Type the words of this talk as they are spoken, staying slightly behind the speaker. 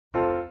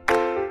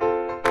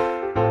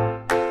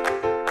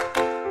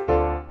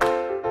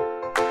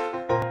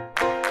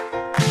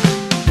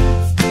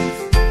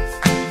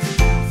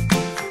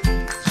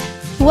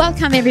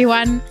Welcome,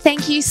 everyone.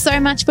 Thank you so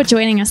much for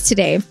joining us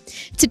today.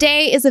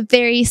 Today is a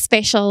very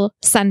special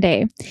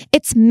Sunday.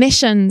 It's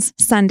Missions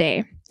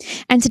Sunday.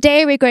 And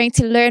today we're going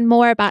to learn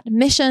more about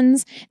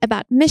missions,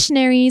 about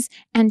missionaries,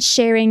 and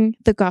sharing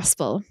the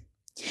gospel.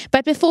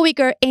 But before we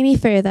go any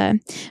further,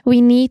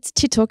 we need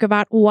to talk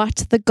about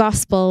what the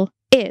gospel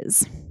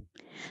is.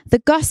 The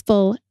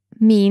gospel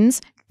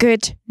means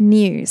good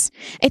news.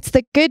 It's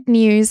the good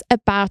news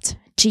about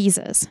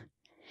Jesus.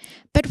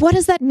 But what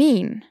does that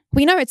mean?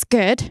 We know it's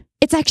good.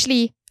 It's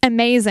actually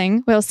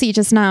amazing. We'll see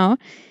just now.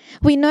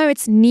 We know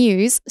it's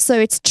news, so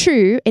it's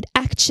true. It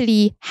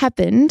actually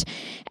happened.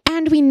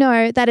 And we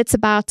know that it's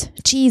about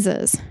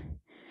Jesus.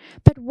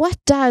 But what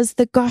does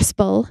the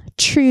gospel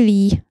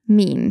truly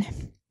mean?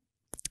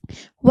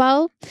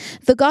 Well,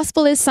 the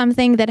gospel is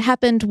something that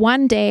happened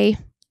one day,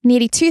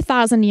 nearly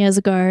 2,000 years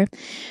ago,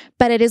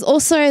 but it is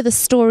also the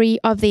story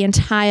of the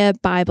entire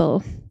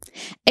Bible.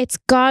 It's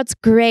God's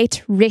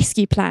great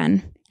rescue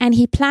plan. And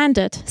he planned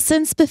it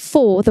since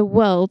before the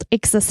world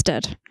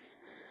existed.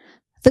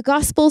 The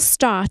gospel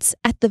starts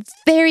at the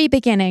very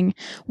beginning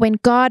when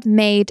God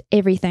made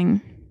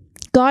everything.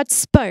 God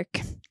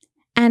spoke,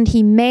 and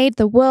he made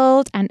the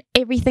world and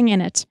everything in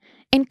it,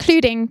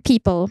 including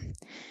people.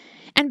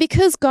 And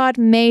because God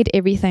made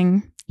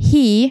everything,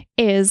 he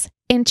is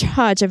in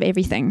charge of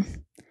everything.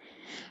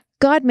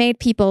 God made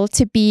people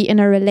to be in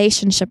a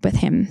relationship with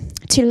him,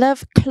 to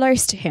live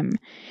close to him.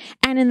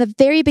 And in the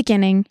very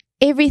beginning,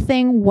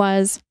 everything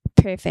was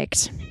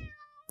perfect.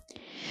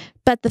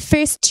 But the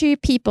first two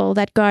people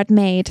that God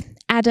made,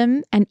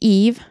 Adam and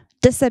Eve,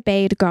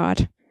 disobeyed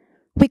God.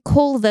 We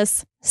call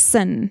this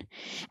sin.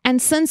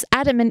 And since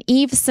Adam and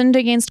Eve sinned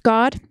against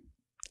God,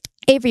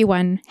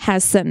 everyone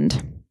has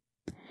sinned.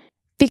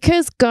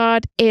 Because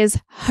God is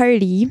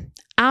holy,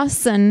 our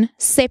sin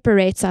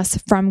separates us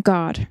from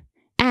God.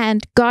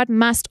 And God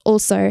must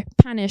also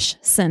punish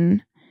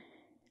sin.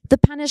 The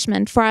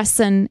punishment for our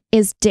sin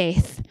is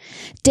death.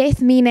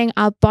 Death meaning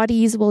our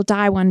bodies will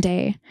die one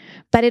day,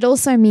 but it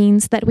also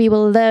means that we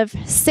will live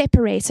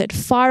separated,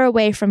 far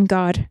away from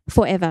God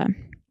forever.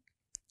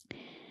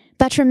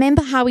 But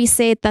remember how we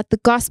said that the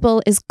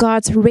gospel is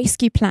God's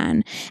rescue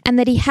plan and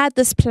that he had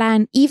this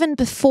plan even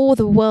before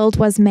the world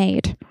was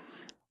made.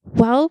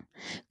 Well,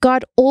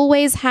 God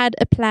always had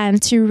a plan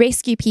to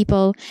rescue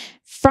people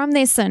from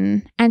their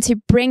sin and to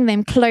bring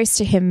them close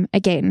to him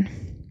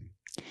again.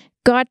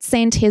 God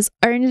sent his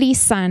only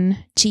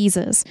son,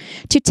 Jesus,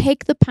 to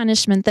take the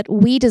punishment that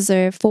we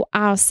deserve for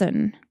our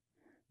sin.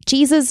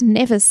 Jesus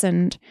never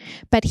sinned,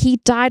 but he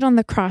died on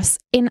the cross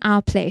in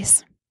our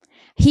place.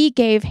 He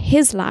gave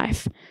his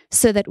life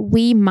so that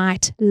we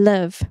might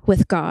live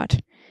with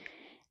God.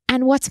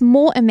 And what's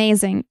more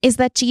amazing is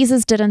that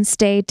Jesus didn't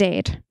stay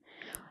dead.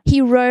 He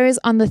rose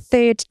on the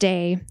third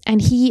day,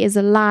 and he is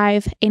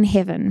alive in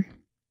heaven.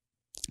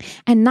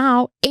 And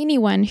now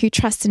anyone who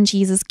trusts in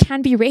Jesus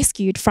can be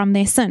rescued from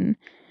their sin.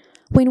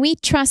 When we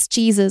trust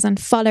Jesus and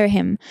follow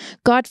him,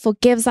 God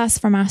forgives us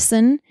from our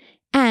sin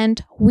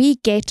and we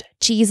get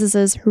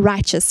Jesus'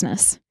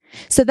 righteousness.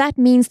 So that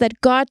means that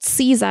God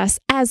sees us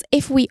as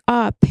if we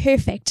are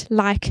perfect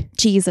like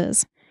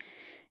Jesus.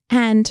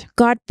 And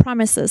God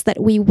promises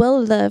that we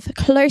will live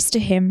close to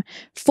him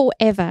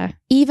forever,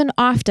 even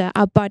after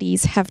our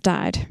bodies have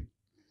died.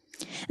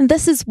 And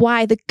this is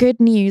why the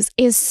good news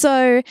is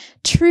so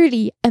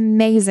truly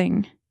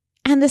amazing.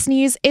 And this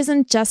news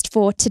isn't just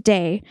for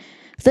today.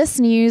 This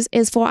news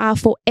is for our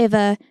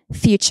forever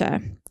future.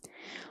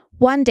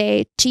 One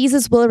day,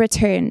 Jesus will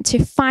return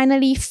to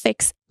finally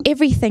fix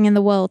everything in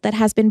the world that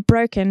has been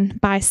broken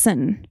by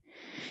sin.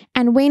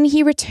 And when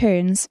he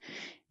returns,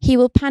 he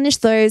will punish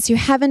those who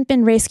haven't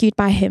been rescued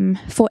by him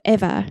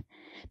forever.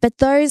 But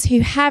those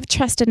who have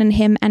trusted in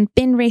him and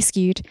been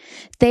rescued,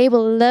 they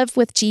will live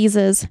with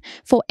Jesus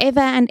forever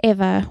and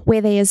ever,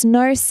 where there is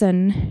no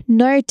sin,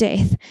 no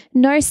death,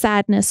 no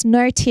sadness,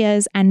 no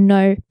tears, and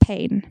no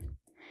pain.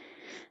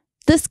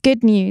 This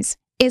good news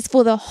is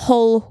for the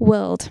whole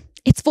world.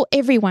 It's for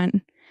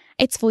everyone.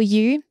 It's for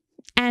you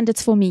and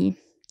it's for me.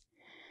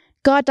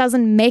 God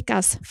doesn't make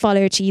us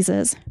follow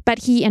Jesus, but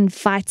he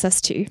invites us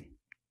to.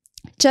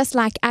 Just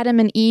like Adam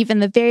and Eve in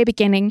the very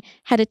beginning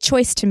had a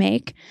choice to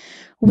make,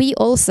 we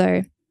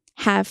also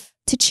have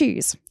to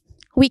choose.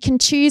 We can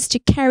choose to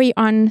carry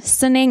on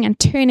sinning and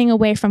turning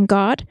away from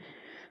God,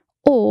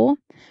 or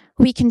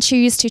we can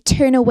choose to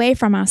turn away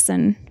from our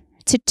sin,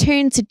 to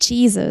turn to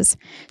Jesus,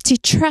 to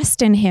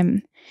trust in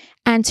him,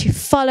 and to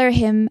follow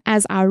him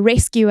as our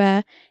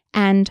rescuer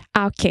and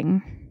our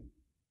king.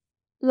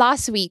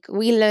 Last week,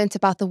 we learned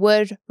about the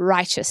word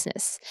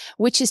righteousness,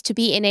 which is to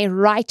be in a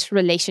right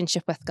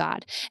relationship with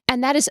God.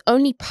 And that is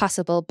only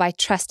possible by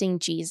trusting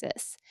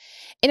Jesus.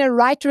 In a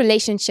right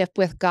relationship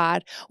with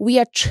God, we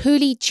are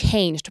truly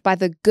changed by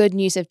the good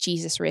news of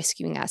Jesus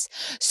rescuing us.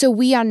 So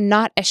we are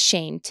not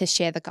ashamed to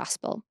share the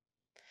gospel.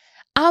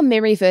 Our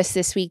memory verse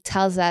this week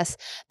tells us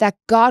that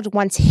God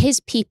wants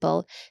his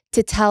people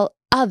to tell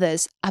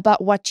others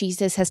about what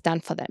Jesus has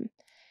done for them.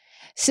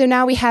 So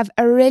now we have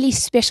a really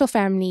special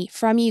family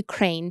from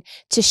Ukraine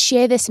to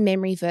share this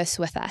memory verse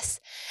with us.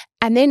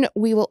 And then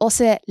we will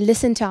also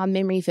listen to our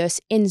memory verse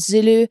in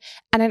Zulu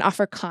and in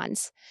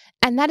Afrikaans.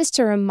 And that is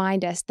to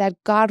remind us that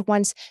God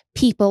wants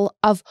people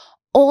of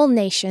all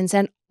nations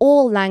and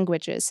all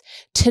languages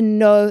to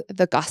know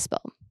the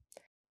gospel.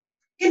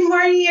 Good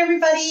morning,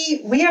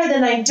 everybody. We are the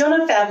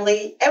Naidona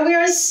family, and we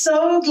are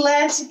so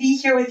glad to be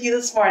here with you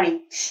this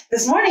morning.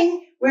 This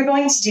morning, we're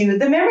going to do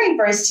the memory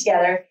verse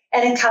together,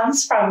 and it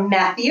comes from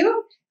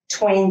Matthew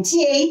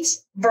 28,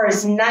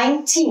 verse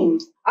 19.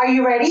 Are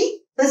you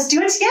ready? Let's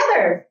do it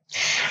together.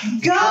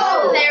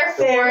 Go,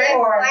 therefore,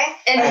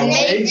 and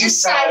make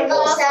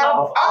disciples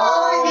of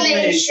all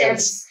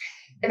nations,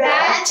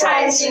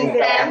 baptizing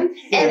them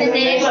in the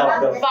name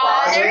of the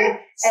Father,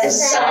 the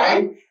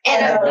Son,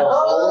 and of the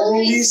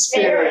Holy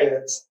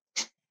Spirit.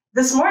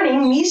 This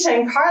morning, Misha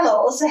and Carla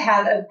also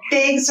have a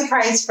big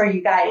surprise for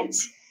you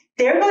guys.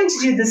 They're going to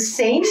do the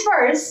same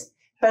verse,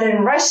 but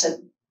in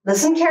Russian.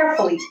 Listen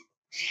carefully.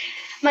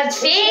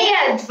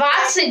 Матфея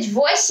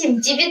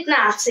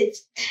 28:19.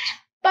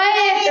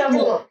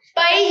 Поэтому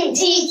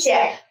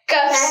пойдите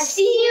ко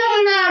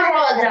всем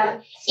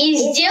народам и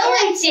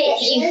сделайте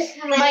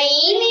их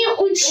моими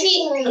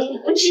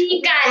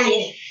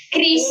учениками,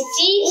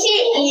 крестите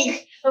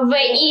их во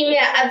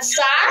имя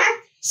Отца,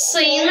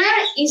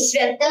 Сына и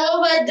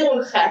Святого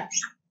Духа.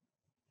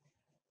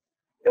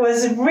 It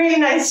was really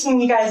nice seeing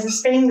you guys and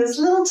spending this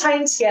little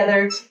time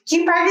together.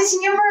 Keep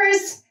practicing your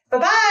verse.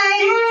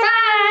 Bye-bye.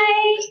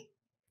 Bye!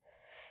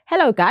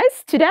 Hello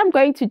guys, today I'm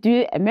going to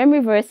do a memory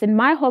verse in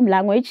my home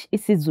language,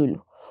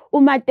 isiZulu.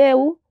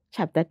 uMateyu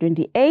chapter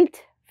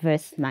 28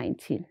 verse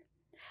 19.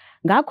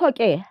 Ngakho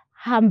ke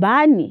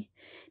hambani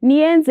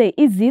niyenze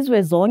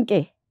izizwe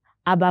zonke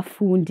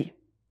abafundi.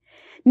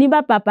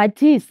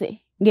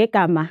 Nibabhaphathise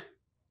ngegama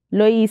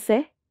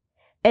loyise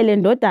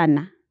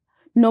elendodana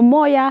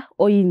nomoya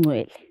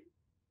oyingcwele.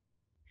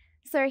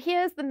 So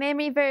here's the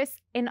memory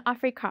verse in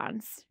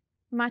Afrikaans.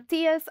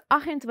 Matteus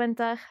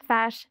 28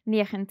 vers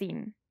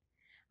 19.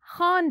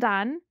 Gaan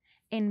dan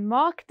en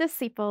maak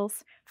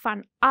disippels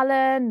van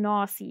alle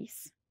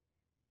nasies.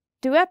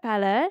 Doop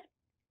hulle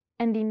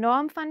in die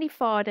naam van die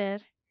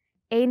Vader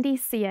en die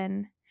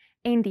Seun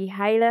en die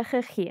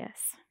Heilige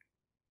Gees.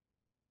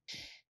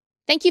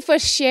 Thank you for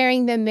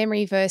sharing the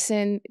memory verse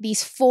in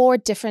these 4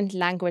 different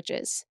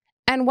languages.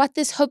 And what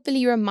this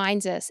hopefully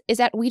reminds us is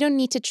that we don't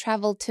need to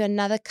travel to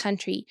another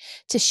country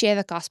to share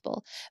the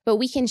gospel, but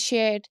we can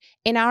share it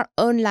in our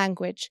own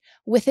language,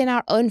 within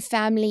our own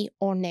family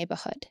or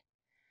neighborhood.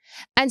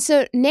 And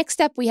so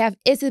next up we have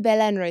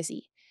Isabella and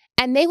Rosie,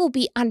 and they will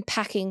be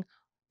unpacking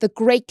the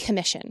Great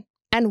Commission.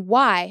 And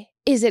why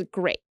is it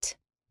great?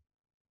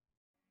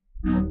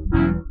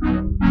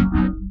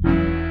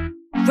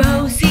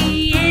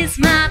 Rosie is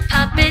my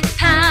puppet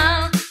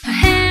pal. Her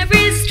hair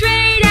is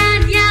straight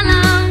and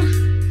yellow.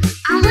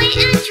 Ollie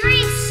and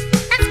Reese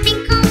and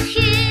Spinkle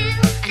Hugh,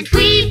 And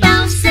we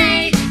both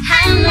say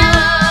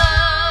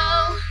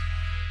hello.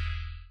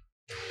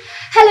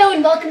 Hello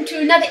and welcome to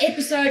another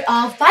episode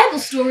of Bible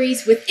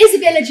Stories with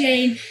Isabella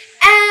Jane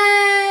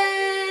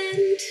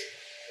and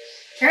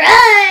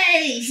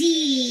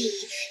Rosie.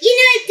 You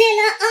know,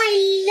 Della,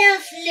 I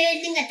love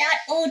learning about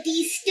all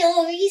these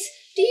stories.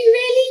 Do you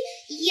really?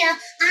 Yeah,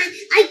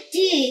 I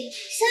do.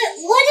 So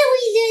what are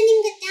we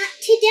learning about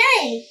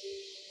today?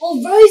 Well,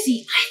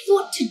 Rosie, I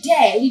thought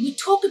today we would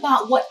talk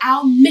about what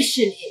our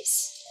mission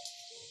is.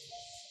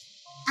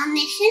 Our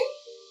mission?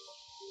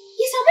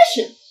 Yes, our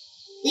mission.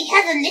 We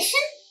have a mission?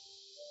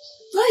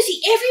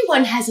 Rosie,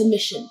 everyone has a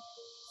mission.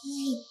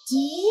 They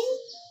do?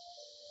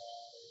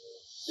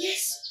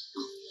 Yes.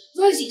 Oh,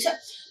 Rosie, so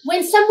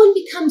when someone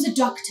becomes a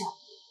doctor,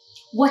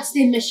 what's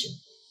their mission?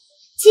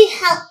 To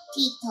help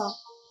people.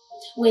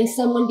 When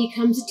someone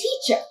becomes a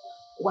teacher,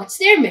 what's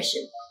their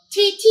mission? To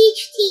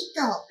teach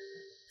people.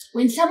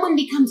 When someone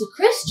becomes a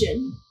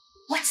Christian,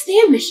 what's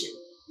their mission?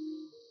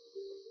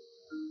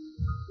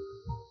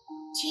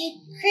 To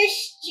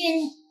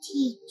Christian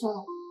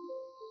people.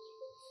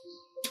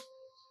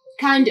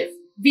 Kind of.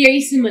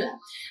 Very similar.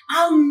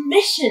 Our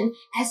mission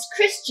as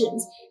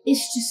Christians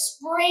is to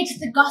spread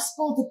the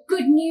gospel, the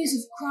good news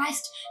of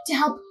Christ, to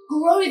help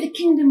grow the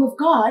kingdom of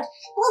God.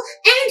 Well,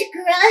 and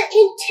grow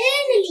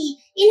internally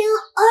in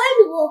our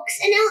own walks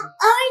and our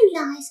own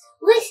lives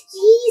with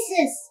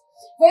Jesus.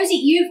 Rosie,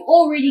 you've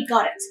already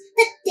got it.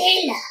 But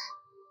Della,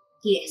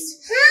 Yes.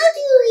 how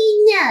do we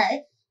know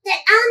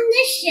that our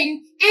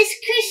mission as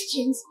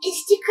Christians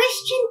is to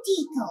Christian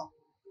people?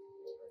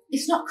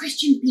 It's not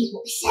Christian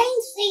people.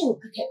 Same thing.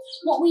 Okay.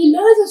 Well, we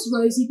know this,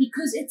 Rosie,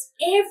 because it's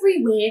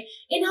everywhere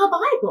in our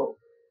Bible.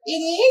 It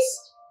is?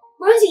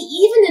 Rosie,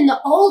 even in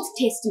the Old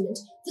Testament,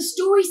 the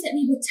stories that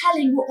we were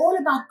telling were all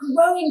about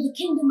growing the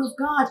kingdom of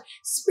God,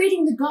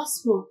 spreading the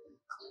gospel.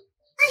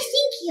 I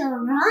think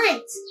you're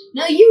right.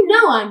 Now you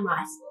know I'm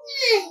right.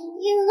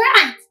 You're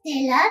right,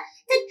 Della.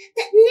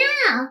 But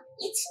now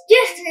it's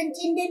different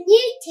in the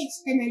New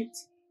Testament.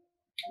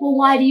 Well,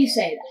 why do you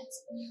say that?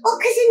 Oh,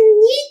 because in the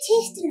New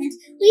Testament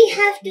we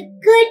have the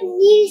good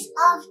news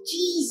of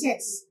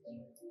Jesus.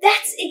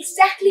 That's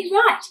exactly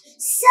right.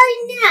 So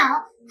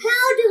now,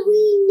 how do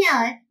we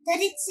know that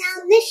it's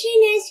our mission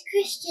as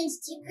Christians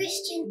to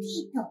Christian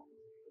people?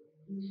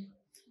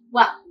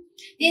 Well,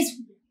 there's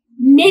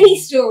many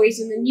stories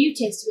in the New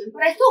Testament,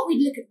 but I thought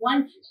we'd look at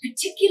one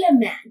particular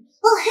man,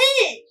 Well,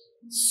 who?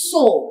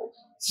 Saul.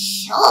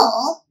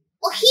 Saul?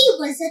 Well, he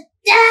was a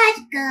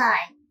bad guy.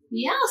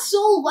 Yeah,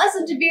 Saul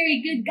wasn't a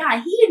very good guy.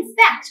 He, in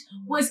fact,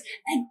 was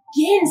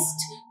against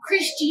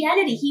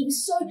Christianity. He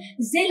was so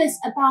zealous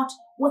about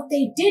what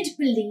they did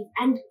believe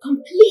and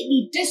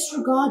completely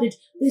disregarded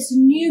this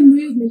new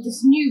movement,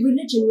 this new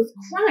religion with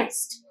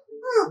Christ.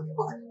 Oh,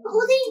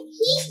 well then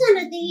he's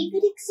not a very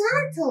good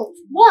example.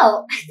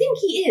 Well, I think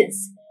he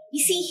is.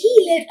 You see,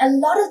 he led a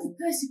lot of the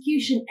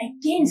persecution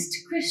against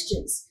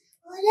Christians.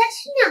 Well,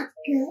 that's not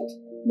good.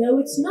 No,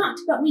 it's not,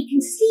 but we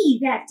can see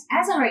that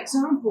as our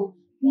example,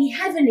 we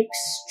have an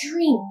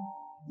extreme.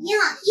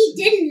 Yeah, he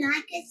didn't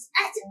like us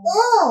at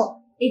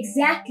all.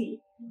 Exactly.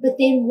 But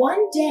then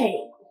one day,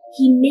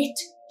 he met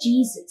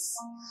Jesus.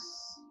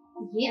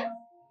 Yeah.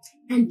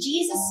 And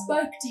Jesus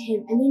spoke to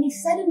him, and then he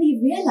suddenly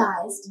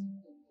realized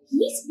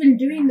he's been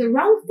doing the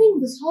wrong thing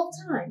this whole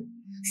time.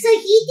 So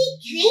he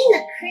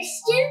became a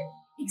Christian?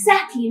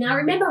 Exactly. Now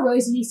remember,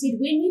 Rosie, he said,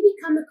 when you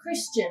become a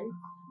Christian,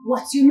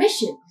 what's your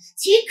mission?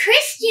 To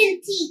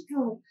Christian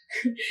people.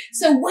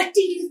 So what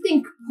do you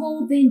think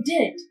Paul then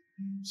did?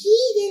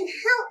 He didn't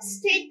help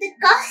spread the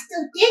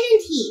gospel,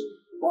 didn't he?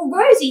 Well,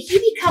 Rosie,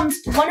 he becomes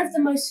one of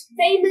the most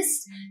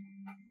famous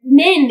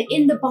men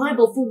in the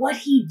Bible for what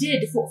he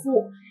did,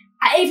 for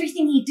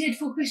everything he did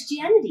for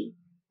Christianity.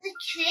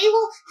 Okay,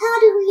 well, how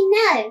do we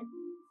know?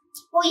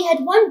 Well, he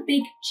had one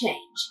big change.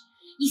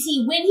 You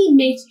see, when he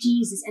met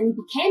Jesus and he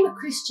became a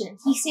Christian,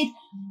 he said,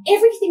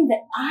 everything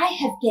that I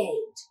have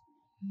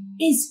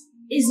gained is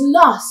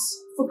loss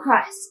for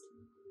Christ.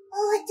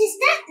 Well, what does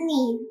that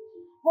mean?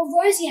 Well,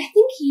 Rosie, I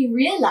think he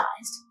realized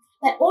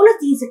that all of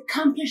these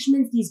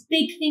accomplishments, these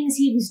big things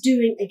he was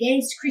doing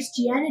against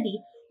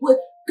Christianity were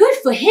good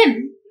for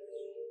him,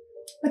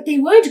 but they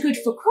weren't good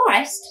for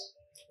Christ.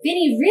 Then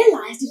he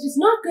realized if it's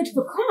not good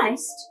for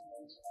Christ,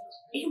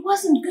 it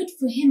wasn't good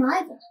for him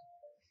either.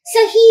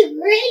 So he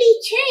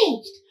really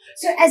changed.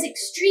 So as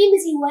extreme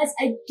as he was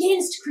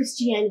against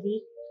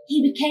Christianity,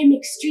 he became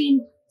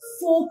extreme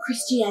for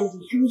Christianity.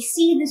 And we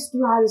see this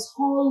throughout his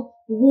whole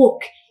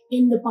walk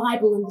in the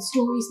Bible and the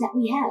stories that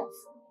we have.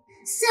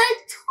 So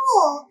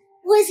Paul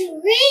was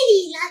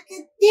really like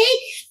a big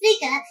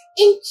figure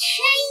in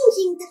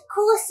changing the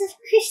course of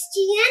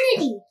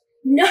Christianity.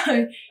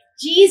 No,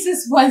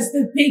 Jesus was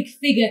the big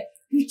figure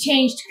who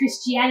changed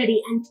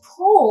Christianity, and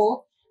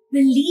Paul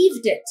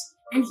believed it,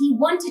 and he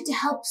wanted to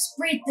help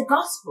spread the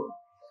gospel.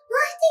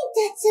 I think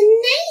that's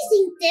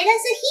amazing, Dada.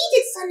 So he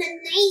did some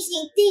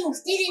amazing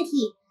things, didn't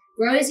he?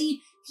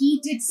 Rosie, he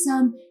did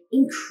some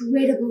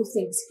incredible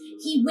things.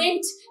 He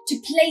went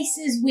to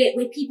places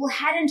where people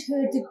hadn't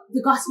heard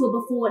the gospel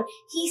before. And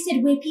he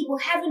said, where people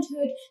haven't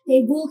heard,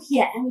 they will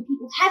hear. And where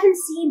people haven't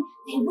seen,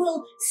 they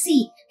will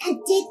see. And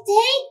did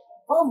they?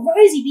 Well,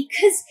 Rosie,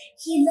 because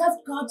he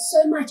loved God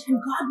so much and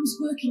God was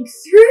working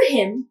through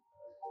him,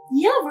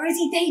 yeah,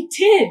 Rosie, they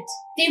did.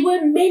 There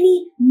were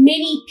many,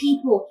 many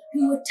people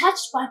who were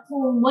touched by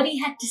Paul and what he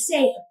had to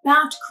say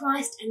about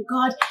Christ and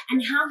God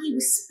and how he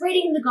was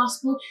spreading the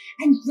gospel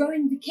and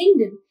growing the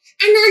kingdom.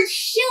 And I'm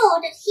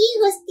sure that he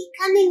was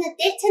becoming a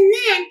better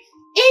man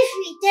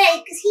every day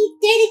because he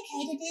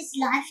dedicated his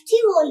life to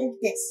all of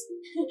this.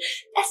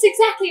 That's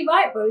exactly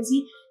right,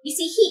 Rosie. You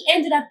see, he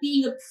ended up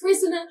being a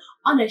prisoner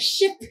on a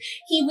ship.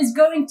 He was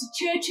going to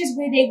churches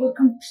where they were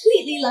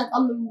completely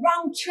on the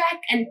wrong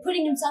track and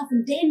putting himself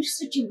in dangerous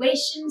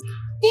situations.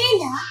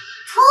 Bella,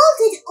 Paul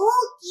did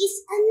all these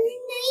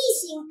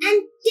amazing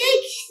and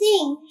big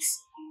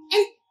things.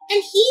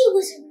 And he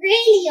was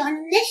really on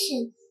a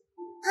mission.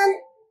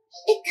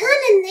 It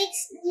kind of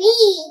makes me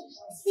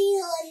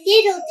feel a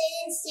little bit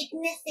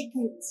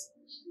insignificant.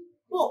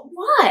 Well,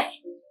 why?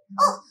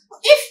 Oh,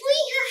 if we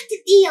have to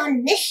be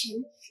on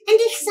mission, and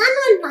if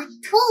someone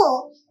like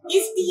Paul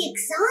is the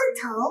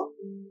example,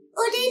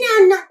 well then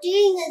I'm not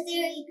doing a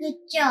very good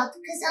job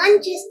because I'm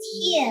just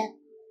here.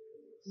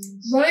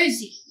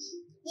 Rosie.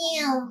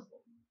 Yeah.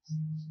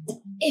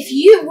 If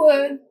you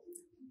were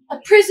a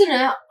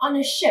prisoner on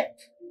a ship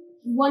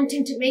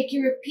wanting to make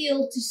your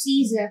appeal to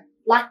Caesar,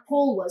 like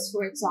Paul was,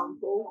 for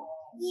example,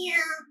 yeah,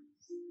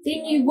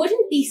 then you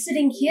wouldn't be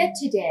sitting here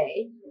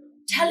today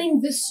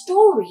telling the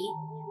story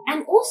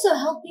and also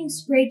helping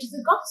spread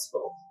the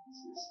gospel.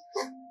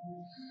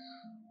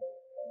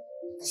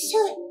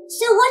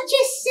 So what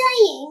you're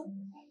saying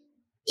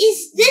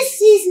is this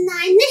is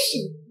my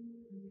mission?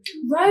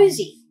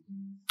 Rosie,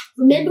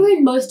 remember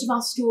in most of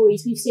our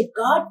stories we've said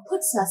God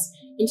puts us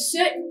in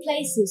certain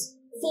places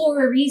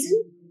for a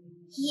reason?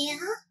 Yeah.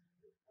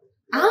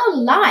 Our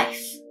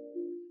life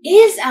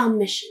is our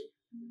mission.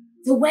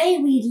 The way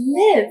we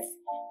live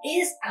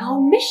is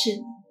our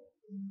mission.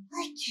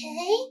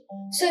 Okay.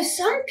 So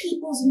some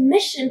people's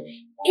mission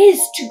is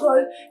to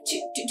go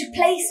to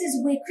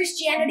places where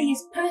Christianity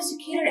is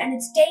persecuted and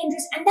it's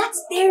dangerous, and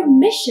that's their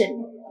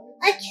mission.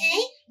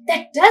 Okay.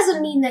 that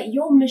doesn't mean that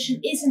your mission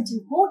isn't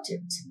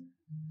important.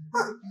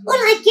 Well,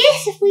 I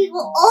guess if we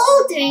were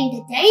all doing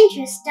the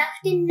dangerous stuff,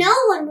 then no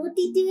one would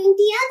be doing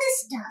the other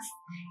stuff.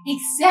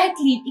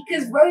 Exactly,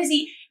 because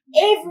Rosie,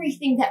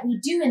 everything that we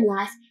do in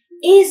life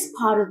is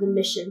part of the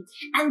mission.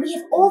 And we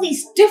have all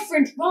these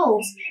different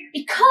roles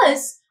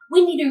because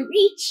we need to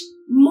reach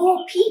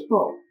more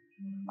people.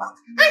 Well,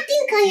 I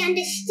think I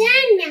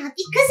understand now,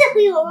 because if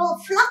we were all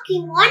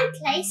flocking one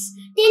place,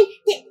 then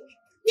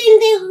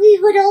we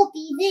would all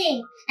be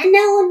there, and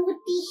no one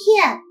would be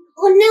here,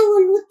 or no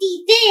one would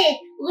be there,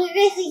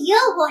 wherever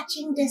you're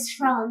watching this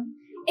from.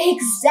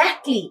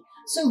 Exactly.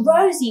 So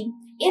Rosie,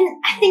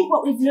 I think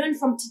what we've learned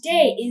from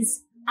today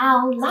is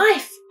our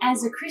life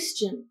as a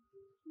Christian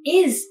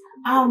is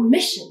our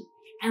mission.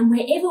 And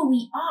wherever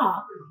we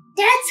are,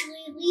 that's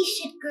where we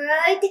should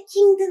grow the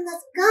kingdom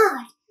of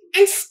God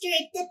and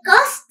spread the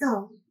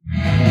gospel.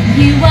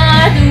 You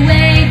are the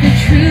way, the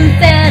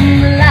truth,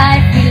 and the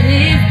life. We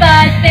live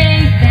by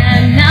faith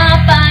and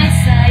not by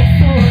sight.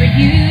 For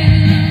you,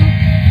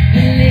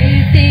 we're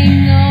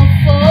living all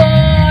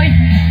for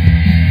you.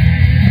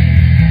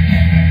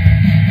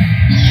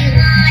 You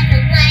are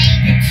the way,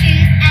 the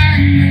truth,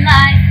 And the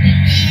life. we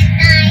live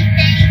by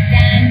faith.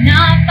 And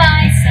not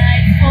by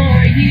sight.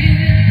 For you,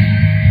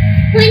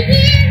 We're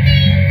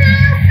living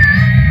all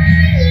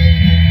for you.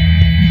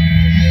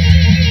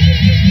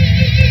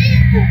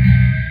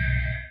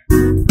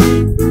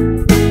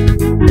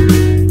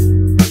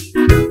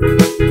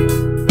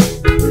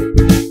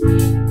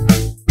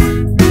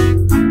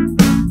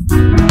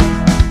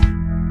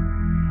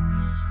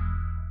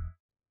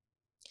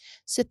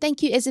 So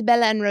thank you,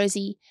 Isabella and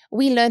Rosie.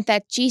 We learned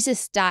that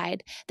Jesus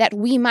died that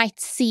we might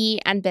see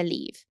and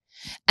believe.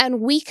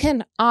 And we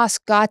can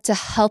ask God to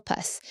help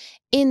us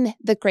in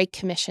the Great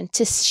Commission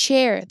to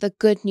share the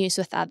good news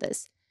with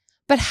others.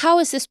 But how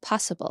is this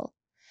possible?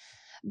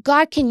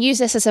 God can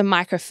use us as a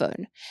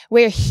microphone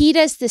where He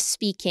does the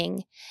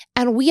speaking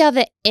and we are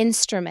the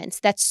instruments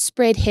that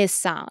spread His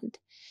sound.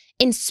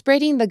 In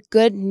spreading the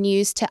good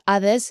news to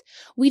others,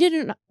 we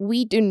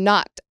do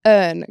not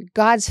earn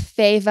God's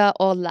favor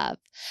or love,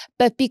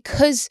 but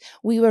because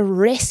we were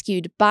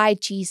rescued by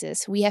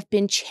Jesus, we have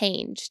been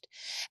changed.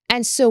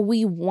 And so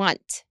we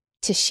want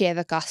to share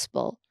the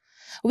gospel.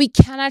 We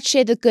cannot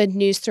share the good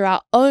news through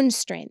our own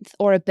strength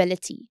or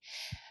ability,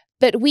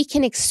 but we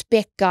can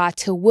expect God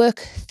to work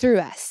through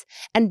us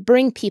and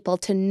bring people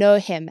to know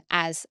Him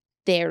as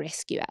their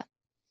rescuer.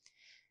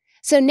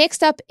 So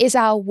next up is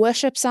our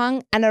worship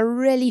song and a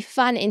really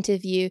fun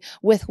interview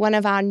with one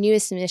of our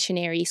newest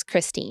missionaries,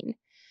 Christine.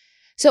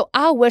 So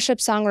our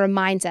worship song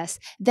reminds us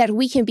that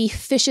we can be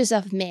fishers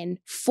of men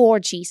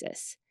for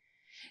Jesus.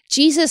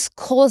 Jesus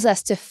calls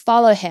us to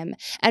follow Him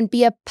and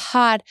be a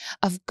part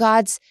of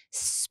God's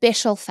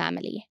special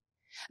family.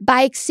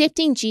 By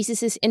accepting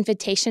Jesus'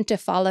 invitation to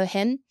follow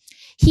Him,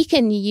 He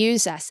can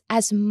use us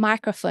as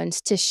microphones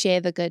to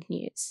share the good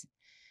news.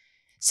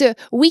 So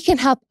we can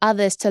help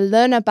others to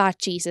learn about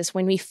Jesus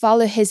when we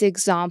follow His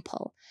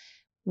example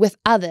with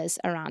others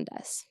around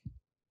us.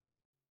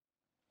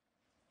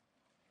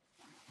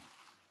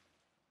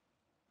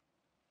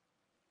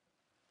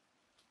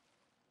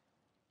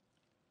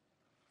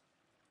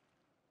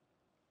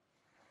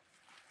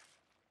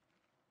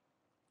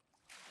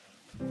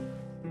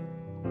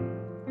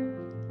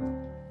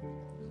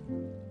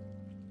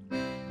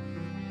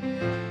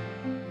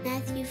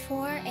 Matthew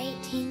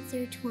 4:18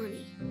 through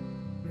 20.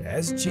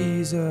 As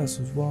Jesus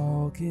was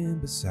walking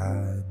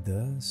beside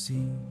the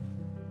Sea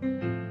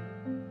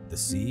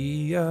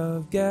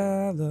of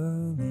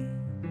Galilee,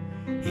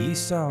 He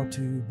saw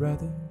two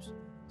brothers,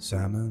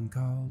 Simon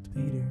called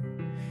Peter,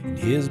 and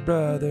his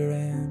brother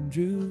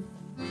Andrew.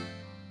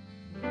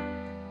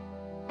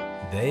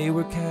 They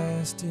were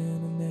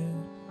casting a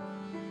net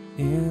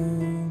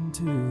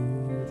into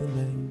the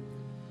lake,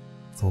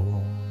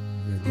 for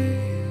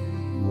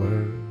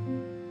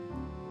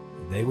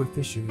they were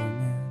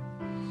fishermen.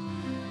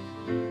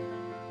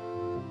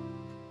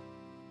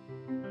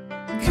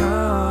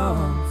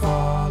 Come,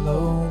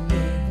 follow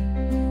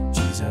me,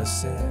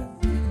 Jesus said,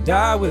 and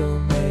I will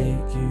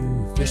make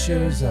you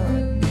fishers of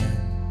men.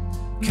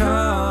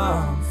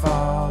 Come,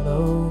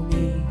 follow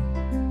me,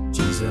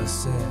 Jesus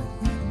said,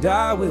 and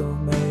I will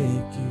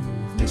make you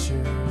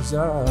fishers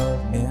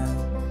of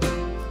men.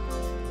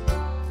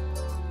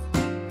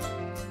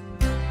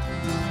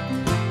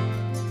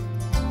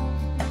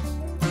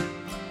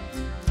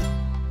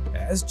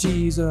 As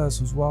Jesus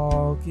was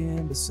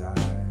walking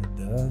beside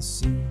the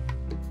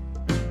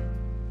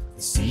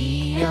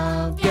Sea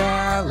of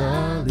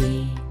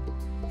Galilee,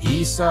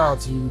 He saw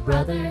two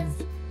brothers,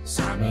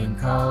 Simon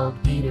called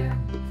Peter,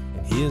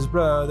 and his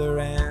brother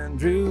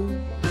Andrew.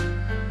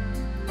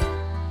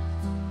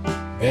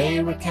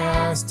 They were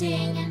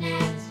casting a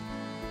net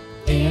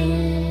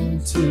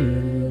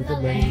into the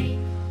lake,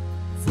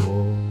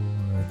 for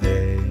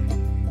they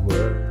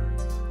were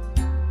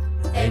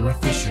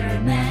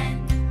fishermen.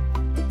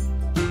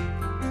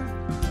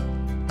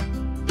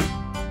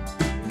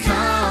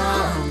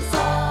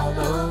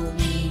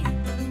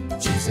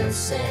 Jesus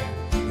said,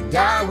 and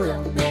I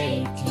will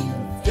make you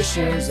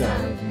fishers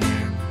of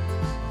men.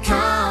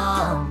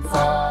 Come,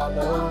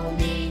 follow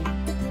me,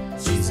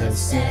 Jesus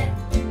said,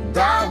 and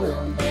I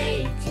will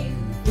make you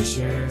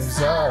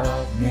fishers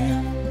of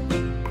men.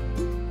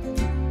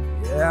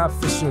 Yeah,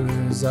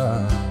 fishers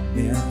of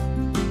men.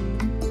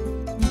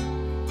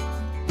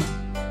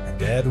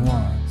 And at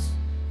once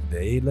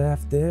they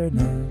left their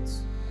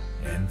nets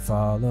and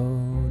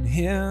followed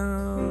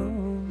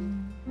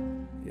him.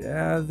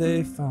 Yeah,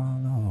 they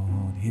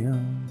followed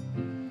him.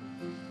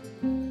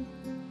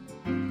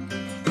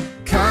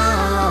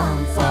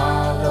 Come,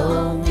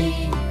 follow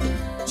me,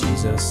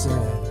 Jesus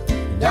said,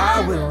 and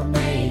I will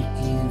make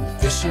you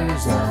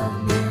fishers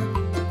of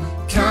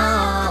men.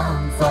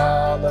 Come,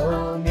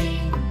 follow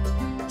me,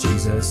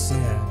 Jesus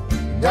said,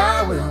 and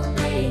I will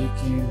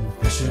make you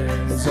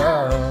fishers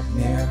of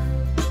men.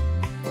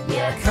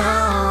 Yeah,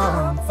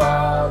 come,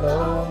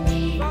 follow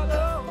me,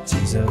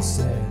 Jesus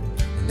said,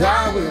 and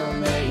I will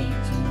make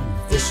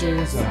you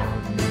fishers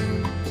of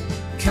men.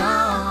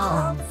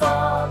 Come,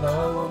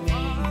 follow me,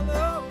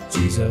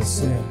 Jesus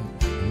said,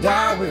 and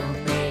I will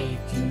make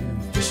you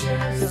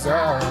fishers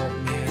of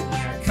men.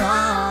 Yeah,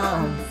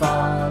 come,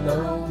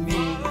 follow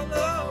me,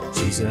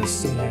 Jesus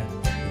said,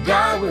 and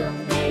I will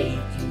make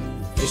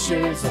you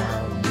fishers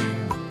of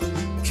men.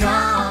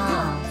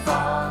 Come,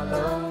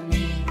 follow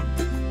me,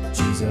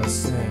 Jesus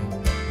said,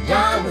 and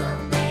I will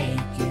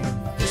make you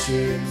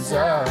fishers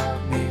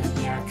of men.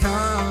 Yeah,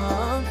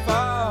 come,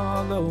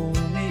 follow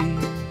me,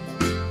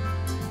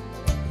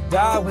 and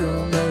I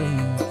will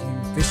make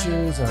you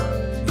fishers of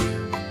men.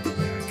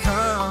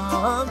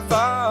 Come,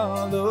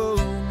 follow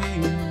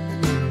me,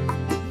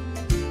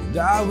 and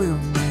I will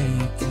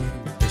make you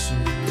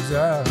fishers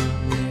of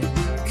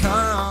men.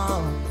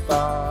 Come,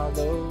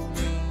 follow me.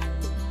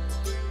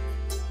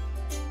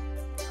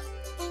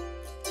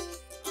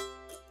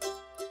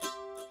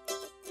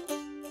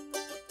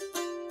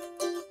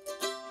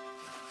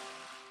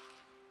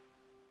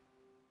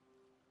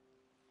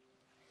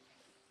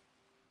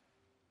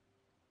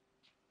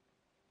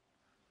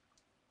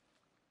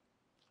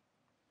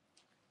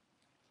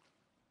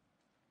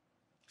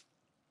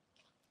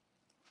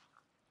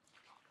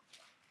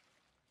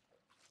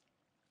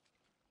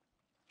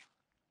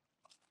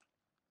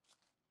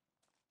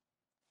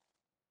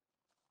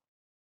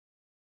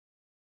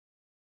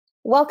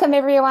 Welcome,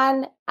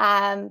 everyone.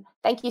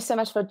 Thank you so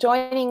much for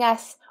joining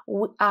us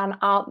on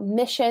our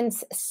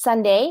Missions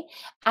Sunday.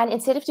 And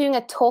instead of doing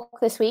a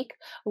talk this week,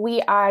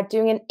 we are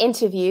doing an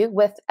interview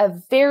with a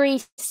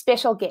very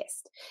special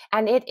guest.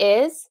 And it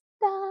is...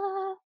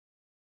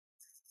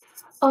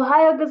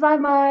 Ohayo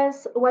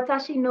gozaimasu.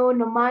 Watashi no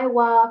nomai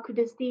wa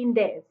Christine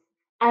desu.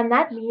 And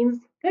that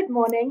means, good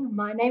morning,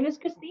 my name is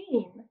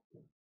Christine.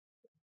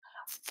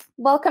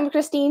 Welcome,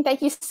 Christine.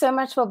 Thank you so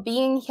much for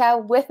being here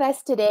with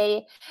us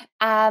today.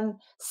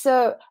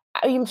 So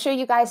I'm sure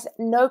you guys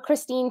know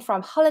Christine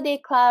from Holiday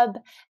Club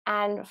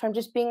and from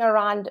just being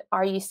around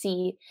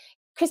RUC.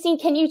 Christine,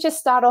 can you just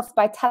start off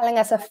by telling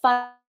us a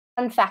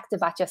fun fact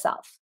about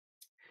yourself?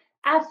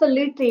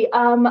 Absolutely.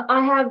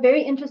 I have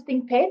very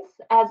interesting pets,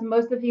 as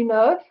most of you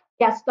know,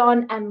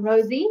 Gaston and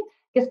Rosie.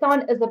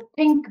 Gaston is a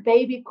pink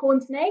baby corn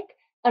snake,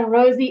 and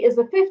Rosie is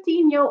a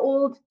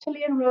 15-year-old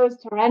Chilean rose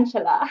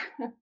tarantula.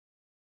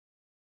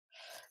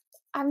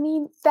 I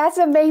mean, that's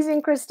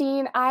amazing,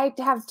 Christine. I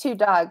have 2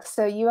 dogs,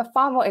 so you are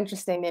far more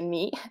interesting than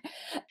me.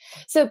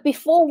 So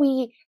before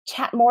we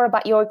chat more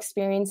about your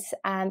experience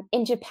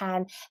in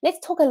Japan, let's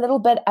talk a little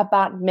bit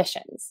about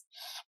missions.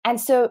 And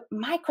so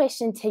my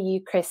question to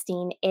you,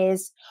 Christine,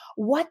 is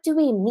what do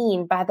we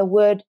mean by the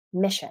word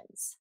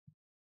missions?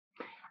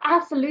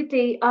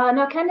 Absolutely.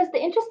 Now, Candace,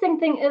 the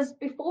interesting thing is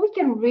before we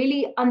can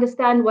really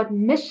understand what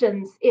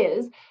missions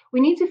is,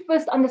 we need to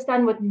first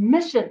understand what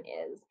mission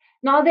is.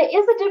 Now, there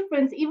is a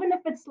difference, even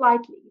if it's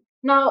slightly.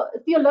 Now,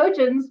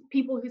 theologians,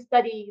 people who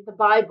study the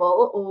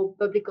Bible or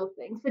biblical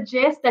things,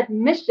 suggest that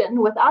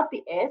mission, without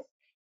the S,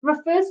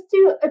 refers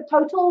to a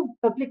total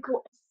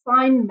biblical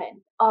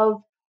assignment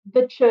of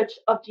the Church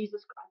of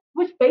Jesus Christ,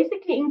 which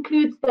basically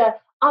includes the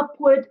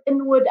upward,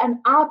 inward, and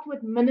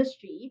outward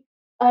ministry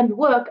and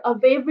work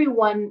of every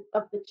one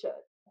of the church.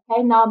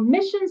 Okay, now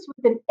missions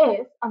with an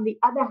S, on the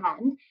other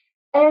hand,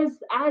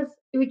 is, as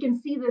we can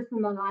see this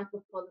in the life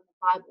of Paul in the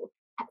Bible,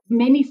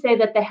 many say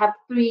that they have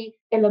 3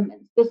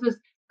 elements. This is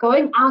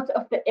going out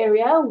of the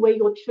area where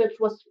your church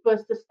was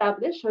first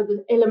established, so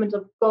the element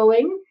of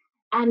going,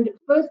 and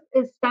first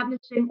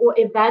establishing or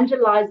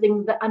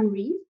evangelizing the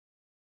unreached,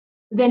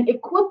 then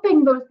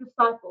equipping those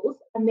disciples,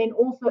 and then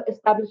also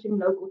establishing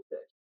local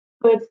church.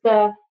 So it's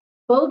the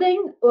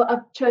building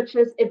of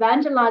churches,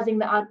 evangelizing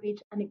the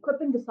outreach, and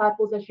equipping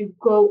disciples as you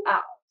go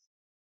out.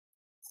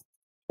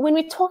 When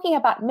we're talking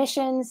about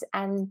missions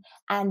and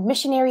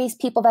missionaries,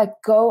 people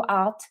that go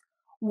out,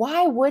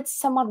 why would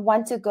someone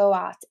want to go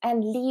out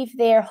and leave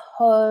their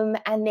home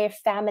and their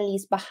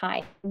families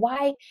behind?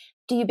 Why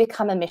do you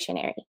become a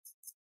missionary?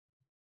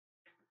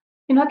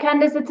 You know,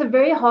 Candace, it's a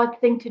very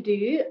hard thing to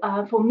do,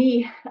 for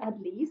me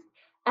at least.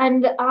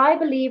 And I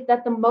believe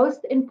that the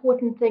most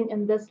important thing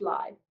in this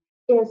life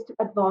is to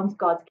advance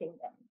God's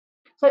kingdom.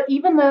 So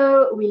even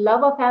though we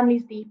love our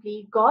families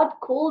deeply, God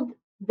called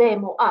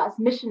them or us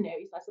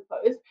missionaries, I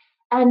suppose,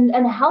 and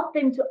helped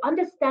them to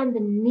understand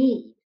the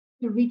need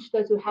to reach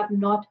those who have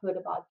not heard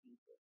about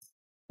Jesus.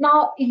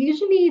 Now,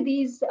 usually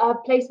these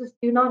places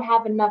do not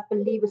have enough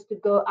believers to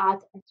go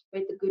out and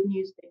spread the good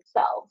news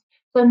themselves.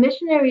 So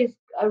missionaries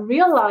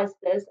realize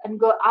this and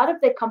go out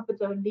of their comfort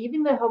zone,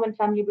 leaving their home and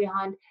family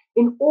behind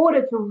in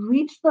order to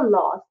reach the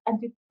lost and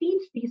to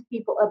teach these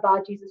people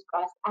about Jesus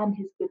Christ and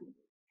his good news.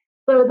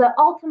 So the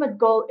ultimate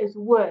goal is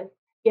worth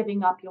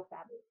giving up your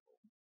family.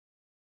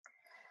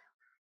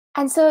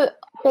 And so,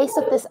 based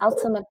on this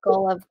ultimate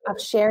goal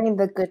of sharing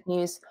the good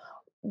news,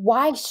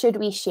 why should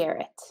we share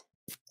it?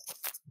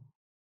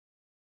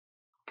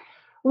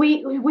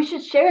 We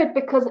should share it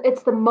because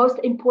it's the most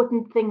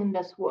important thing in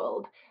this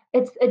world.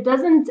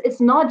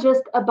 It's not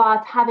just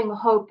about having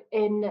hope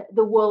in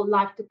the world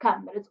life to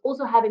come, but it's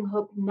also having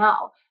hope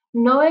now.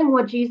 Knowing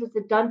what Jesus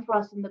had done for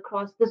us on the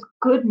cross, this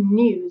good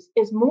news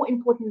is more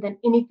important than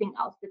anything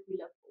else that we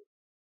live for.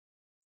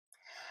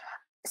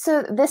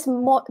 So this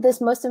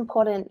most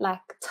important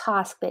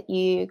task that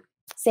you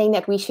saying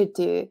that we should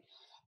do,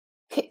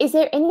 is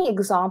there any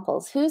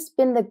examples? Who's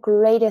been the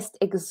greatest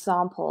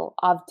example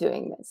of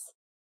doing this?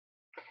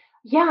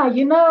 Yeah,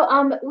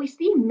 we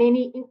see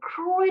many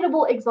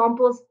incredible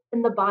examples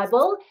in the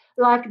Bible,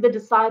 like the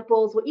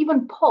disciples or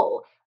even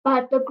Paul.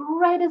 But the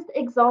greatest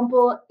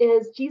example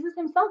is Jesus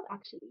himself,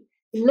 actually.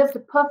 He lived a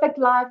perfect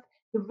life.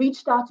 He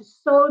reached out to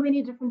so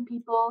many different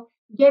people,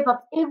 gave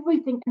up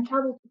everything and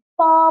traveled to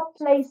far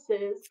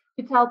places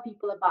to tell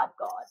people about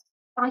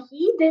God.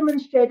 He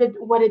demonstrated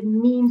what it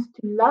means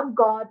to love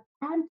God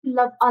and to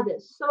love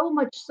others, so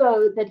much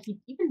so that he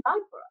even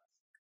died for us.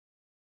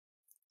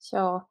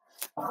 Sure.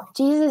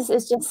 Jesus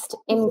is just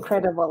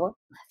incredible.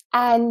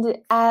 And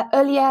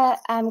earlier,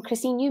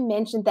 Christine, you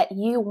mentioned that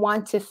you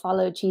want to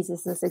follow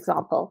Jesus'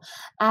 example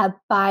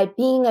by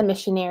being a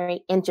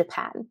missionary in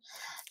Japan.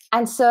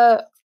 And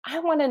so I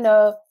want to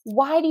know,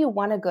 why do you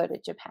want to go to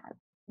Japan?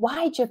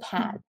 Why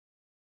Japan?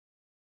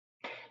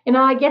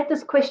 I get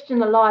this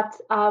question a lot,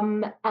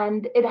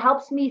 and it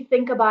helps me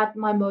think about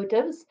my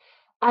motives.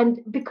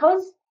 And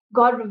because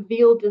God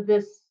revealed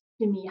this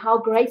to me, how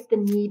great the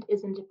need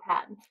is in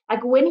Japan.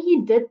 Like when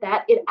he did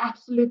that, it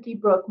absolutely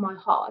broke my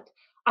heart.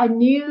 I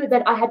knew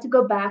that I had to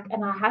go back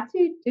and I had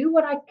to do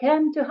what I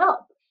can to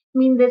help. I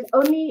mean, there's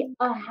only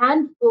a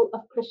handful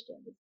of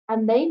Christians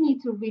and they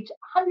need to reach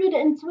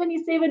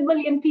 127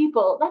 million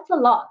people. That's a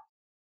lot.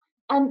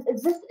 And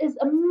this is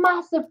a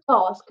massive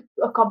task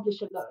to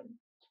accomplish alone.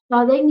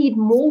 Now, they need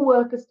more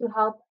workers to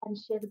help and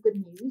share the good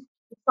news,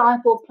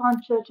 disciple,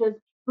 plant churches,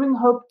 bring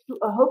hope to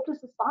a hopeless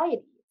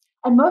society.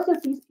 And most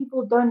of these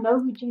people don't know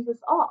who Jesus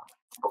are.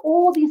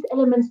 All these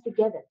elements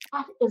together,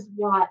 that is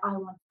why I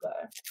want to go.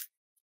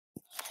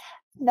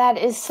 That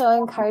is so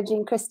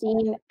encouraging,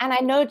 Christine. And I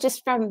know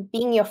just from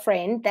being your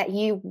friend that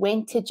you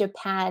went to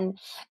Japan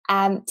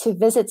to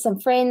visit some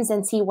friends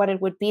and see what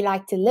it would be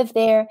like to live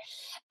there.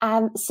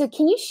 So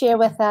can you share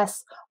with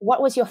us,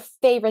 what was your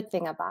favorite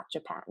thing about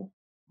Japan?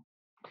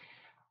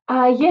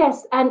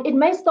 Yes, and it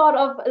may start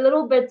off a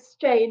little bit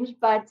strange,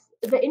 but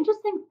the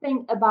interesting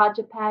thing about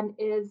Japan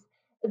is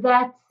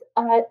that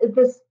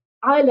this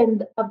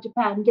island of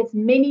Japan gets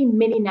many,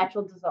 many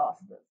natural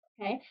disasters.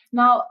 Okay.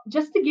 Now,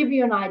 just to give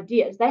you an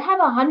idea, they have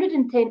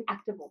 110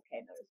 active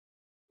volcanoes.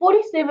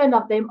 47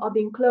 of them are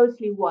being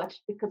closely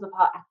watched because of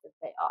how active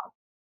they are.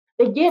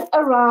 They get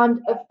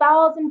around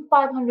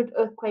 1,500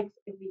 earthquakes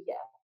every year.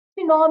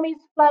 Tsunamis,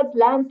 floods,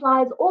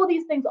 landslides, all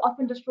these things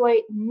often destroy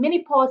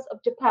many parts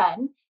of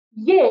Japan.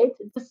 Yet,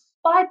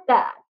 despite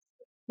that,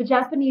 the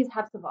Japanese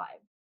have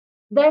survived.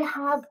 They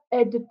have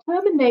a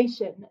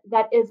determination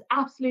that is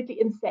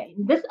absolutely insane.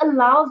 This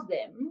allows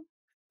them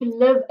to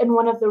live in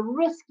one of the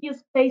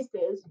riskiest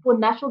places for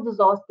natural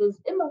disasters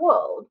in the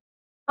world.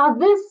 Now,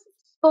 this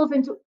spills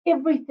into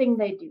everything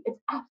they do. It's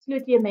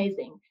absolutely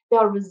amazing. They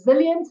are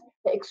resilient,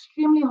 they're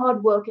extremely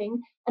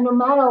hardworking, and no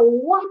matter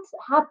what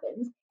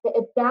happens, they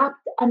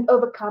adapt and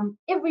overcome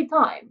every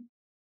time.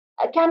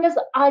 Candace,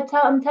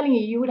 I'm telling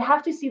you, you would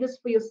have to see this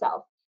for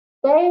yourself.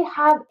 They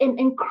have an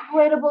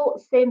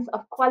incredible sense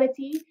of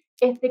quality,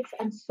 ethics,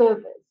 and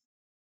service.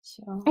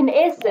 Sure. In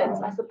essence,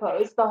 I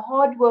suppose, the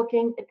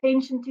hardworking,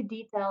 attention to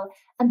detail,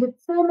 and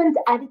determined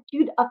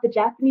attitude of the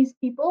Japanese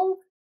people,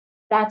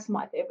 that's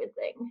my favorite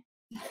thing.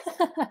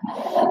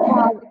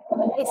 Wow,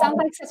 it sounds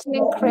like such an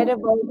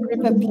incredible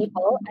group of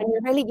people, and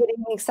you're really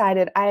getting me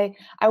excited. I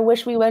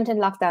wish we weren't in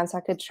lockdown so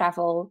I could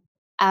travel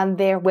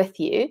there with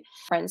you.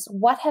 Friends,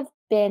 what have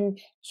been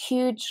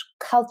huge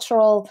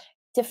cultural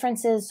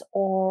differences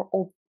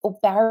or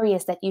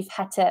barriers that you've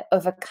had to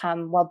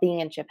overcome while being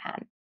in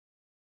Japan?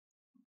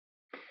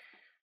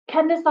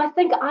 Candice, I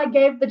think I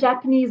gave the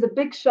Japanese a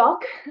big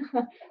shock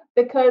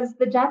because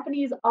the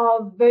Japanese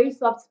are very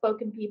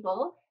soft-spoken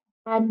people,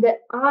 and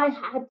I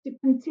had to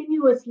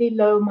continuously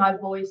lower my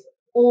voice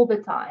all the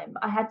time.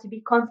 I had to be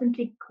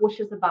constantly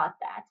cautious about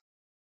that.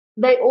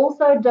 They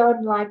also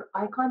don't like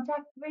eye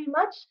contact very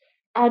much.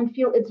 and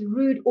feel it's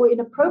rude or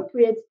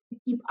inappropriate to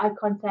keep eye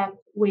contact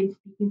when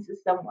speaking to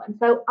someone.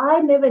 So I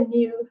never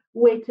knew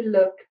where to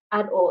look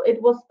at all.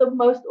 It was the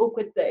most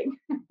awkward thing.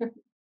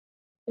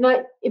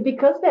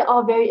 Because they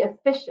are very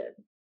efficient.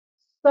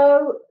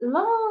 So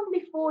long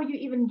before you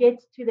even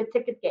get to the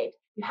ticket gate,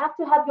 you have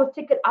to have your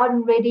ticket out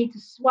and ready to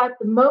swipe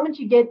the moment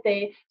you get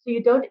there so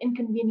you don't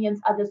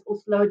inconvenience others or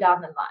slow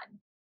down the line.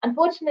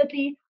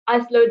 Unfortunately,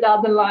 I slowed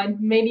down the line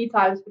many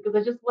times because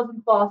I just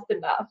wasn't fast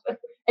enough.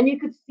 And you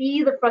could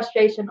see the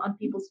frustration on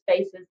people's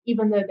faces,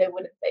 even though they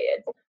wouldn't say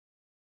it.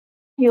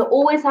 You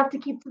always have to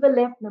keep to the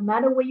left, no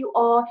matter where you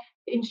are,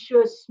 to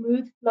ensure a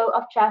smooth flow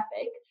of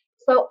traffic.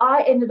 So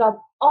I ended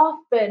up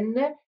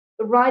often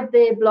right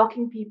there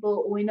blocking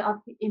people or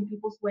in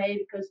people's way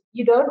because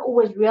you don't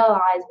always realize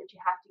that you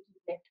have to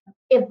keep left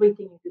with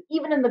everything you do,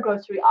 even in the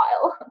grocery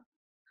aisle.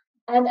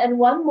 And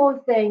one more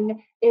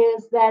thing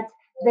is that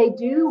they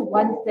do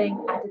one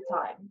thing at a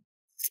time.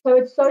 So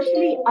it's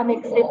socially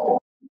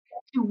unacceptable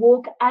to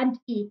walk and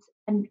eat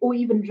or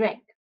even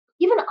drink.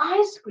 Even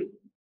ice cream.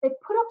 They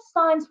put up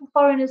signs for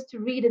foreigners to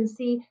read and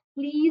see,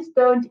 please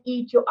don't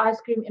eat your ice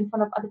cream in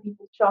front of other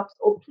people's shops,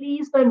 or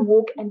please don't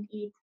walk and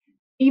eat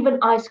even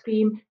ice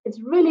cream. It's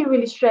really,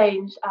 really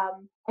strange.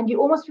 And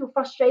you almost feel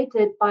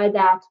frustrated by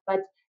that, but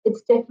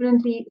it's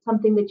definitely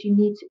something that you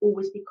need to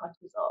always be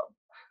conscious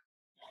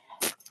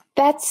of.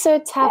 That's so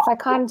tough. I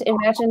can't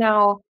imagine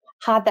how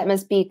hard that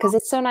must be, because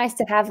it's so nice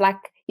to have like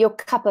your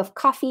cup of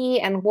coffee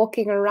and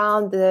walking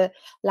around the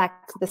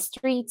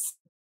streets.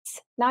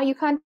 Now you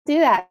can't do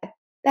that.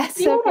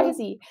 That's so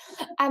crazy.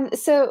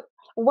 So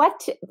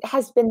what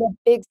has been the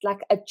big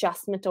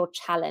adjustment or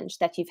challenge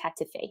that you've had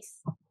to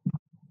face?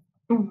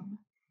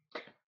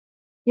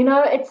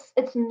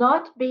 It's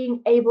not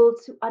being able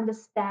to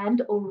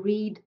understand or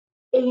read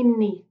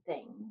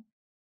anything.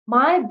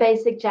 My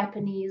basic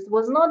Japanese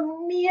was not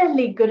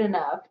nearly good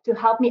enough to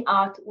help me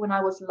out when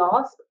I was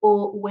lost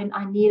or when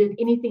I needed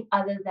anything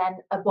other than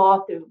a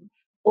bathroom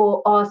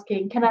or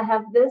asking, can I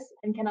have this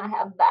and can I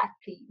have that,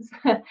 please?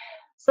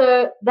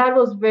 So that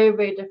was very,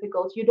 very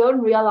difficult. You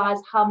don't realize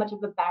how much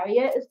of a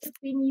barrier is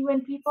between you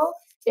and people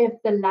if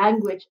the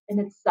language in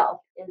itself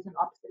is an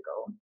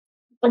obstacle.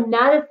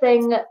 Another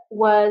thing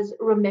was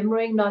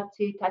remembering not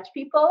to touch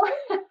people.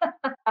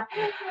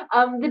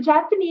 The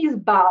Japanese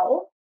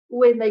bow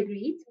when they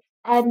greet,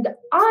 and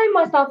I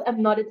myself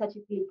am not a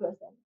touchy-feely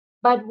person.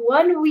 But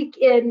 1 week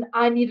in,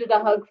 I needed a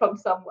hug from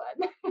someone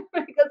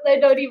because they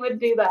don't even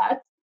do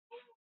that.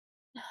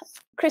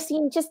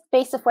 Christine, just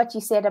based off what you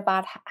said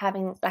about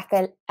having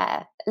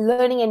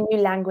learning a new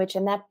language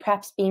and that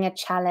perhaps being a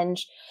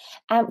challenge,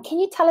 can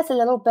you tell us a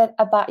little bit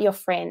about your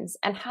friends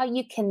and how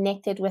you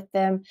connected with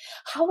them?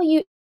 How were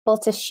you able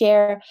to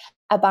share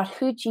about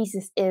who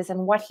Jesus is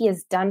and what he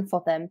has done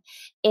for them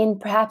in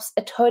perhaps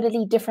a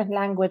totally different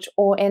language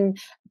or in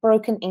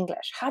broken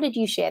English? How did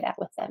you share that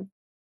with them?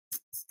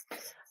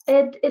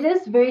 It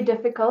is very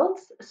difficult.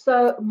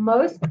 So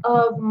most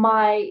of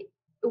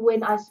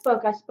when I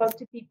spoke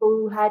to people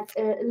who had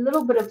a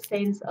little bit of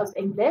sense of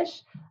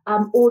English,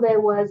 or there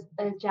was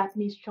a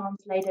Japanese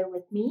translator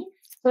with me.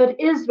 So it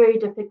is very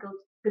difficult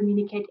to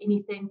communicate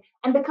anything.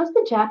 And because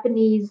the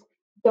Japanese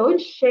don't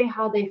share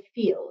how they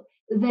feel,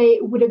 they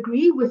would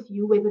agree with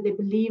you whether they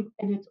believe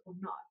in it or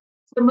not.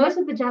 So most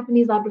of the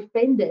Japanese I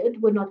befriended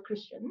were not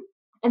Christian,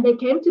 and they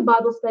came to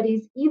Bible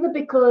studies either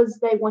because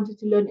they wanted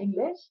to learn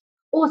English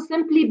or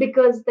simply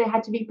because they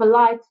had to be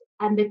polite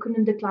and they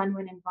couldn't decline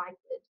when invited.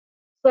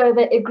 So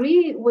they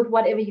agree with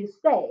whatever you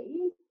say,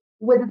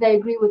 whether they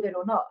agree with it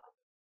or not.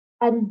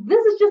 And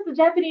this is just the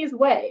Japanese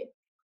way.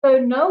 So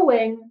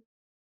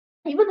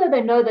even though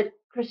they know that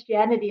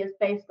Christianity is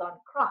based on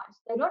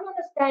Christ, they don't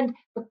understand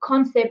the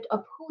concept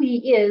of who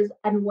he is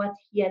and what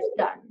he has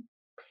done.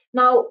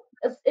 Now,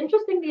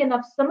 interestingly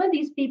enough, some of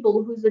these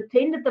people who's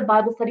attended the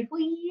Bible study for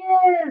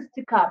years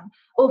to come,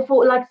 or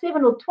for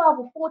 7 or 12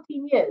 or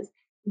 14 years,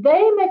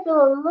 they may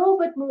feel a little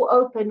bit more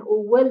open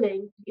or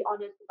willing to be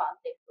honest about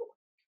their thoughts.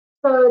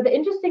 So the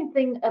interesting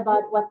thing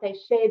about what they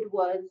shared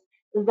was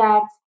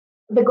that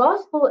the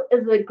gospel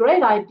is a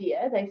great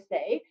idea, they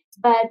say,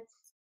 but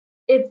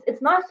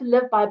it's nice to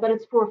live by, but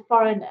it's for a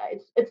foreigner.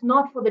 It's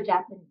not for the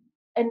Japanese.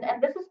 And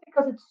this is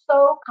because it's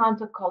so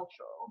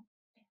countercultural.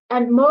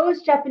 And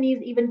most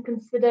Japanese even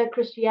consider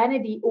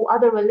Christianity or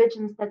other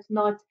religions that's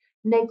not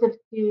native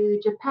to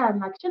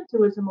Japan, like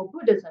Shintoism or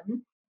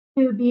Buddhism,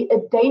 to be a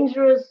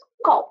dangerous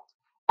cult.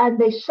 And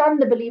they shun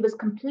the believers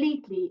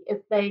completely if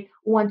they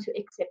want to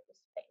accept this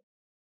faith.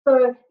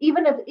 So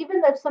even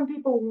if some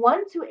people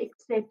want to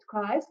accept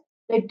Christ,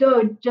 they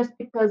don't just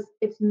because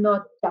it's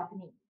not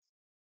Japanese.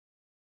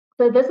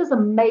 So this is a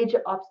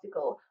major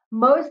obstacle.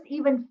 Most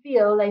even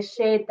feel, they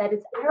shared, that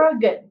it's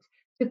arrogant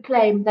to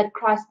claim that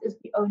Christ is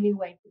the only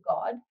way to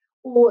God,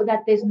 or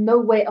that there's no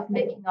way of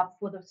making up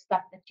for the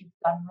stuff that you've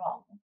done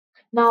wrong.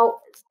 Now,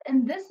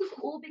 and this is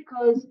all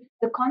because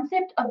the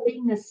concept of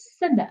being a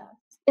sinner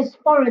is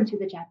foreign to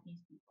the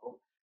Japanese people.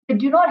 They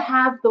do not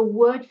have the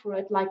word for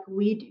it like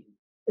we do.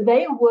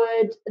 The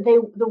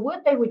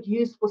word they would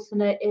use for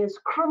sinner is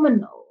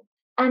criminal.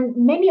 And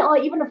many are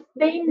even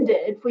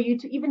offended for you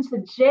to even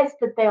suggest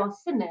that they are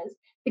sinners,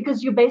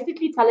 because you're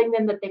basically telling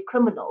them that they're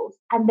criminals,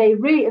 and they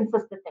really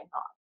insist that they're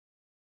not.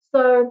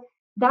 So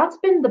that's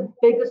been the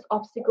biggest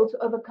obstacle to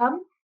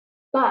overcome.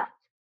 But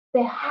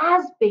there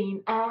has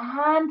been a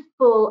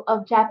handful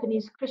of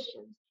Japanese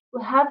Christians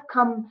who have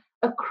come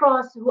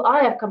across, who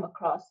I have come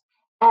across,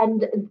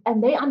 and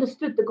they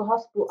understood the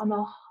gospel on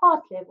a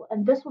heart level,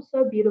 and this was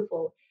so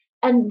beautiful.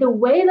 And the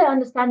way they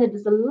understand it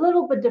is a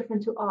little bit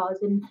different to ours,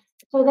 and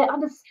so they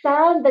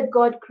understand that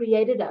God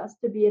created us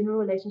to be in a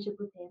relationship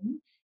with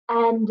Him,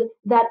 and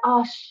that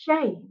our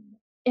shame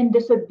in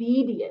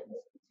disobedience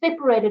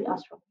separated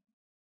us from Him.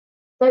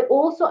 They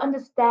also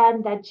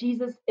understand that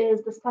Jesus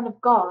is the Son of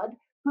God,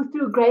 who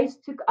through grace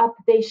took up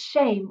their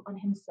shame on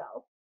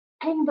Himself,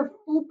 paying the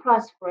full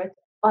price for it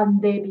on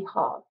their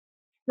behalf.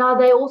 Now,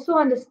 they also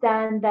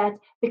understand that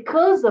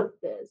because of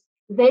this,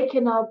 they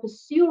can now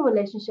pursue a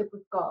relationship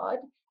with God,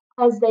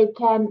 as they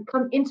can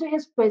come into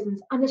His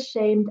presence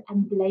unashamed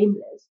and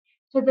blameless.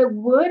 So the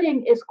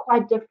wording is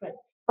quite different,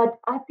 but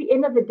at the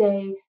end of the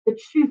day, the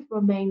truth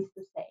remains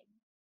the same.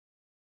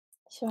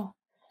 Sure.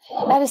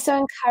 That is so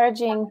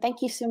encouraging.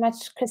 Thank you so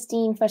much,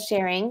 Christine, for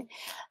sharing.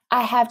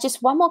 I have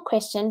just one more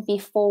question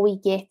before we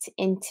get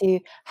into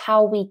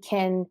how we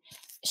can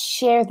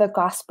share the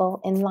gospel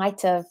in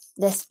light of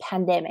this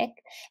pandemic.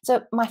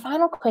 So my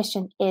final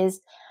question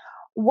is,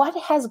 what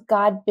has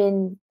God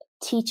been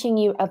teaching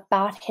you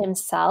about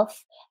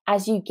Himself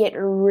as you get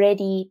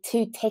ready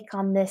to take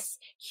on this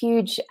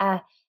huge,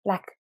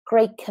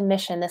 Great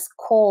Commission, this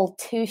call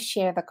to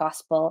share the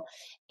gospel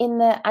in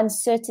the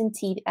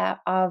uncertainty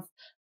of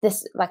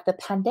this, like the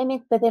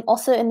pandemic, but then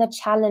also in the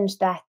challenge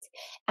that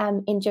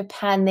in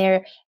Japan,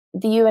 their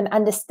view and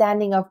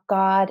understanding of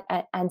God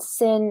and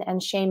sin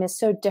and shame is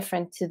so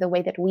different to the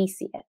way that we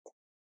see it?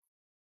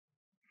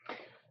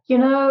 You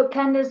know,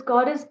 Candace,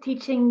 God is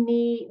teaching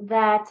me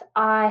that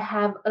I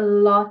have a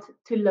lot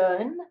to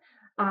learn.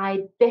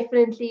 I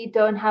definitely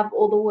don't have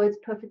all the words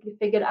perfectly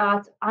figured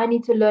out. I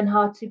need to learn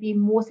how to be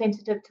more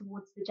sensitive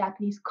towards the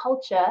Japanese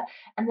culture,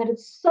 and that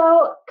it's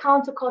so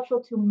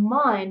countercultural to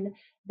mine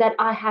that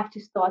I have to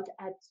start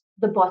at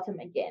the bottom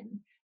again.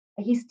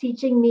 He's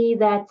teaching me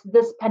that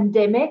this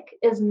pandemic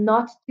is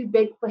not too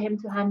big for Him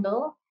to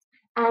handle,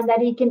 and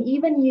that He can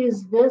even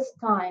use this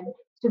time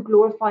to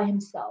glorify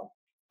Himself.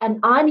 And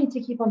I need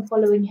to keep on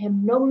following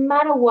Him no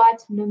matter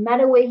what, no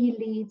matter where He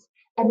leads,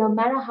 and no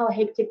matter how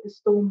hectic the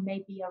storm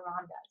may be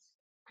around us.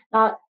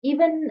 Now,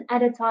 even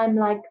at a time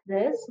like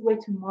this, where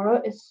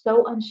tomorrow is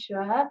so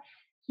unsure,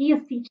 He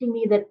is teaching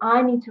me that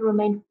I need to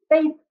remain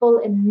faithful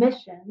in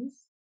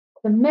missions,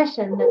 the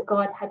mission that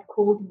God had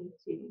called me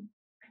to.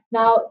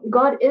 Now,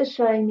 God is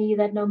showing me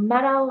that no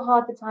matter how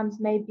hard the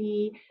times may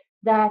be,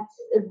 that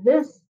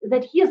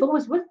He is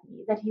always with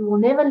me, that He will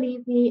never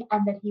leave me,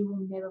 and that He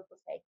will never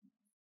forsake me.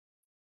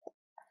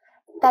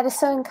 That is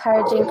so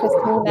encouraging,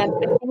 Christine. And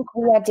I think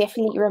we are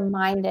definitely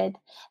reminded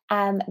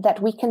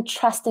that we can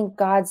trust in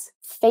God's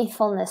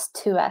faithfulness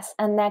to us,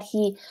 and that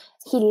He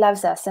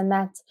loves us, and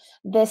that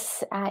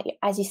this,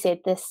 as you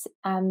said, this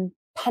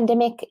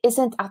pandemic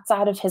isn't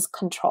outside of His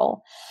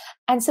control.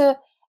 And so,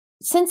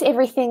 since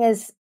everything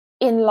is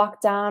in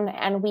lockdown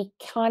and we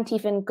can't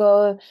even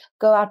go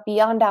out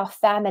beyond our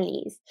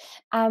families,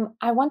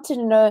 I wanted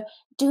to know,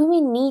 do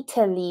we need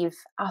to leave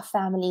our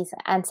families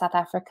and South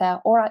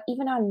Africa or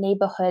even our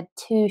neighborhood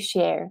to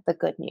share the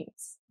good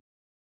news?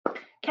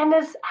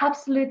 Candace,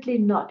 absolutely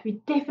not.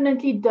 We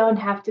definitely don't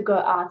have to go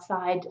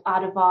outside,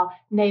 out of our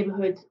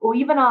neighborhood or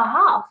even our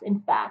house.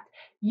 In fact,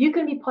 you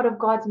can be part of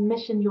God's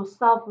mission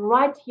yourself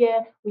right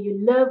here where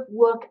you live,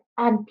 work,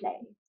 and play.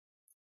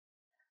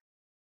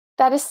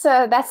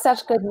 That's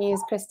such good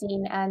news,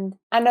 Christine. And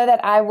I know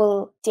that I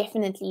will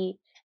definitely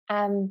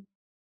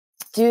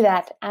do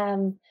that.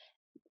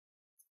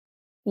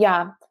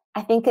 Yeah,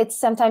 I think it's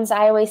sometimes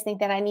I always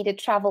think that I need to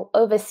travel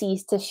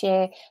overseas to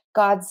share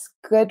God's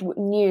good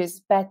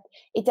news, but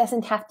it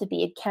doesn't have to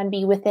be. It can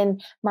be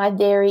within my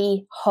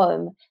very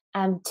home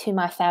to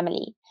my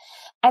family.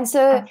 And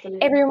so,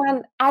 Absolutely.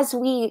 Everyone, as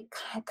we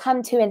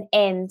come to an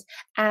end,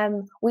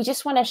 we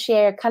just want to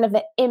share kind of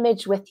an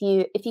image with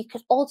you. If you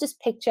could all just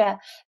picture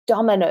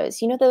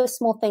dominoes, you know, those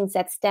small things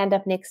that stand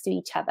up next to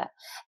each other.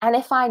 And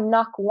if I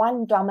knock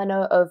one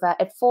domino over,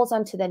 it falls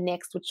onto the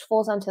next, which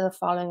falls onto the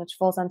following, which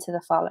falls onto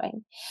the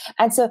following.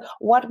 And so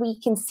what we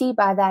can see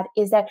by that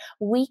is that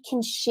we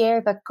can share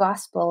the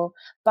gospel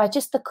by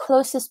just the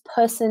closest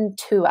person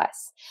to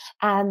us,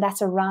 and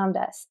that's around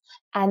us.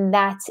 And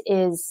that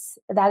is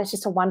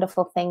just a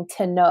wonderful thing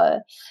to know.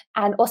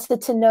 And also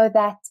to know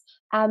that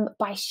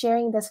by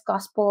sharing this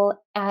gospel,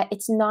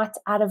 it's not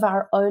out of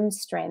our own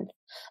strength.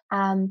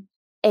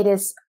 It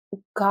is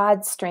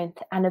God's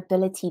strength and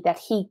ability that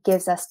He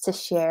gives us to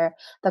share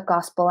the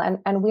gospel.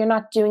 And we're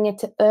not doing it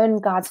to earn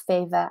God's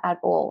favor at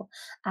all.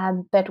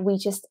 But we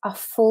just are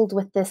filled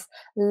with this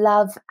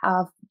love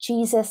of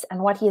Jesus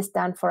and what He has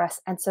done for us.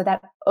 And so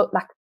that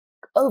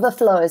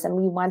overflows, and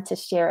we want to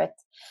share it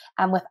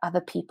with other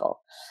people.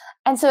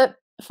 And so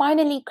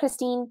finally,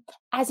 Christine,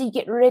 as you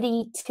get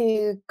ready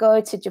to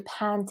go to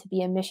Japan to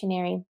be a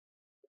missionary,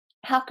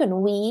 how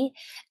can we,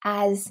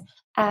 as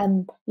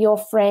your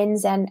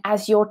friends and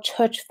as your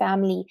church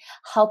family,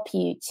 help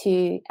you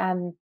to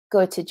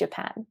go to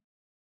Japan?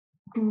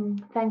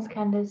 Thanks,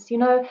 Candace. You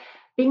know,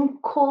 being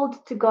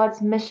called to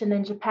God's mission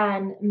in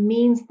Japan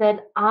means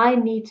that I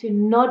need to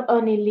not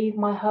only leave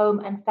my home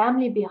and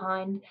family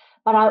behind,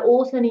 but I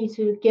also need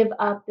to give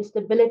up the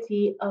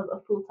stability of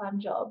a full-time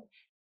job.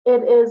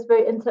 It is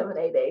very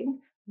intimidating,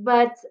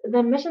 but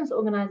the missions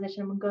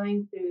organization I'm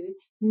going through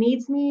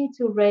needs me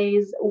to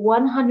raise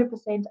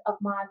 100% of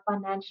my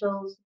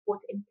financial support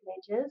in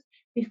pledges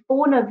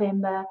before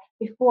November,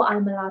 before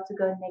I'm allowed to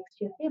go next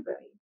year,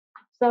 February.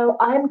 So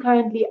I'm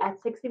currently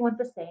at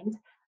 61%,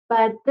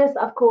 but this,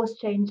 of course,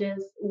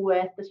 changes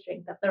with the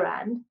strength of the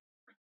rand.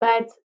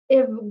 But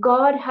if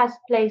God has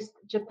placed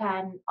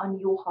Japan on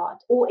your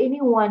heart or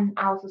anyone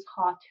else's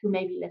heart who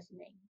may be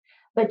listening,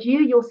 but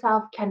you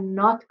yourself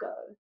cannot go,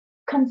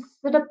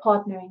 consider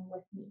partnering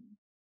with me.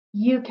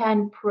 You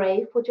can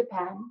pray for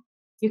Japan.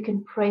 You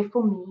can pray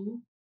for me.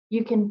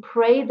 You can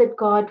pray that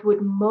God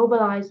would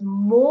mobilize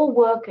more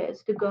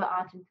workers to go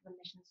out into the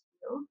mission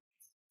field.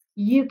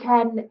 You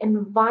can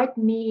invite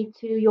me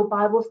to your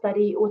Bible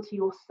study or to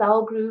your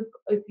cell group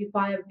if you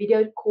via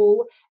video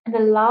call and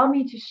allow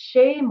me to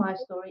share my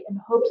story in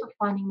hopes of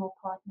finding more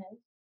partners.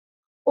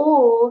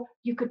 Or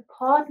you could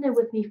partner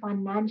with me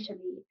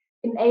financially,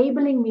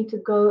 enabling me to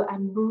go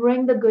and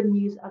bring the good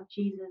news of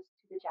Jesus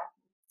to the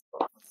Japanese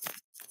people.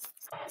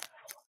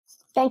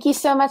 Thank you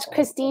so much,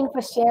 Christine,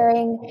 for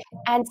sharing.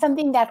 And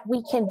something that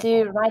we can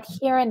do right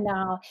here and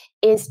now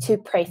is to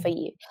pray for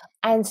you.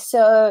 And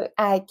so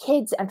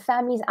kids and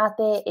families out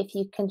there, if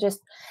you can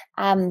just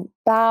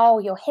bow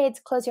your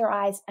heads, close your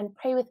eyes, and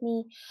pray with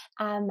me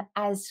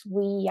as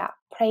we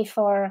pray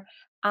for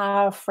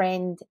our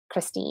friend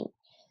Christine.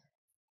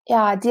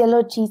 Yeah, dear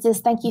Lord Jesus,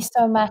 thank you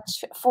so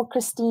much for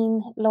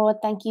Christine. Lord,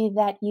 thank you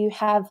that you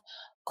have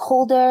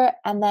called her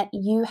and that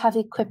you have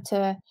equipped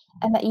her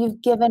and that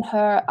you've given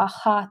her a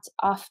heart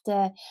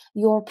after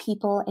your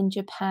people in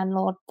Japan,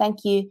 Lord.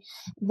 Thank you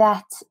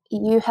that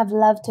you have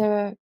loved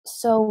her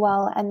so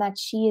well and that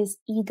she is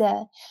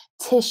eager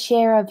to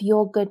share of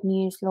your good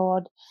news,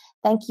 Lord.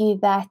 Thank you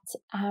that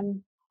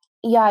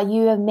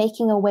you are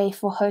making a way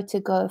for her to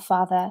go,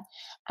 Father.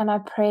 And I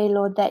pray,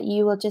 Lord, that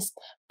you will just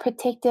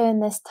protect her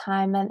in this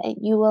time and that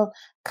you will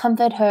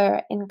comfort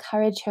her,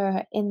 encourage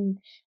her in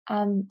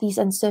these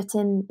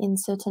uncertain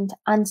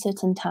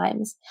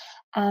times.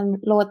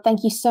 Lord,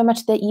 thank you so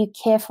much that you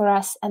care for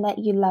us and that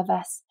you love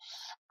us.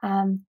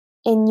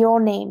 In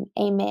your name,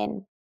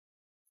 amen.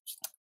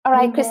 All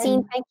right, amen.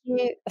 Christine,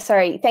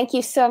 thank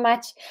you so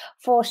much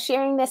for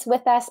sharing this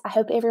with us. I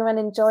hope everyone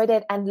enjoyed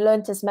it and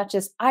learned as much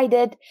as I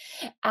did.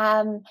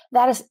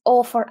 That is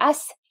all for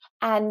us.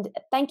 And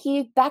thank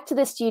you. Back to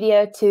the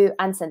studio to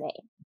Ansane.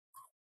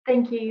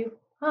 Thank you.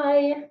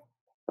 Bye.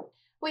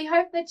 We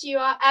hope that you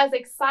are as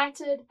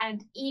excited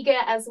and eager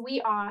as we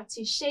are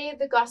to share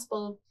the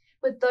gospel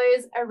with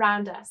those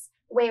around us,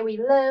 where we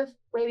live,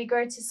 where we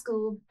go to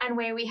school, and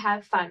where we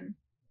have fun.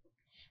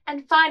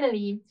 And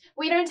finally,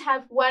 we don't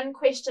have one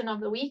question of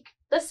the week.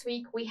 This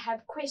week, we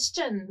have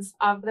questions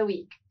of the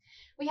week.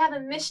 We have a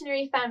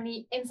missionary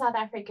family in South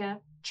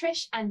Africa,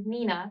 Trish and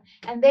Nina,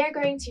 and they're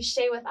going to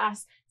share with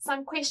us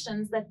some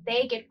questions that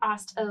they get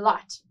asked a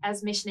lot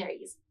as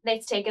missionaries.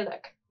 Let's take a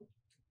look.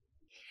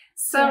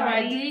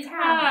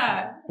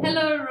 Sawadee-ka!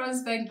 Hello,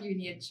 Rosebank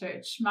Union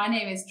Church. My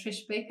name is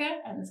Trish Baker,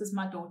 and this is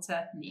my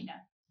daughter,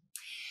 Nina.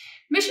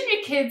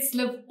 Missionary kids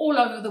live all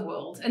over the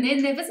world, and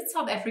then they visit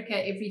South Africa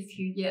every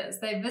few years.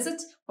 They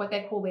visit what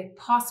they call their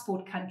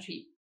passport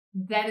country.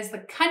 That is the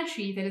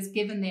country that has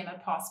given them a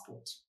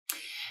passport.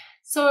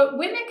 So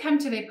when they come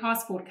to their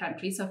passport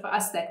country, so for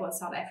us that was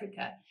South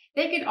Africa,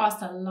 they get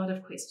asked a lot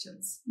of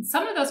questions. And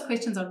some of those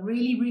questions are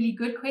really, really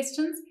good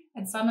questions,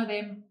 and some of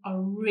them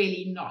are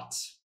really not.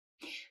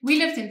 We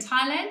lived in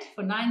Thailand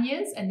for 9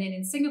 years and then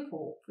in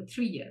Singapore for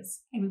 3 years.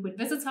 And we would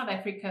visit South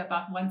Africa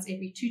about once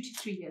every 2 to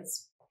 3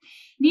 years.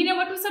 Nina,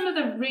 what were some of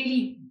the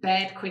really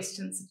bad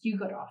questions that you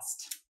got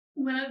asked?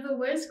 One of the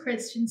worst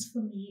questions for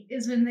me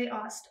is when they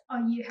asked,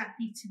 "Are you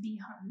happy to be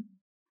home?"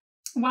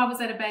 Why was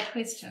that a bad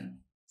question?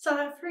 South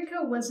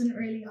Africa wasn't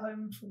really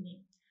home for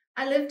me.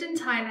 I lived in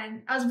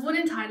Thailand. I was born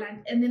in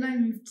Thailand and then I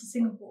moved to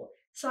Singapore.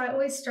 So I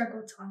always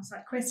struggled to answer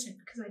that question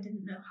because I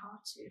didn't know how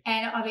to.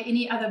 And are there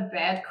any other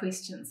bad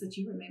questions that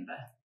you remember?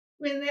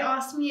 When they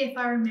asked me if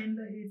I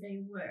remember who they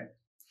were,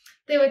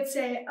 they would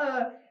say,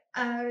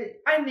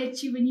 I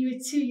met you when you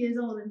were 2 years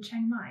old in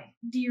Chiang Mai.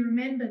 Do you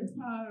remember me?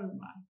 Oh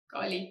my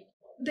golly.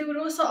 They would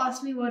also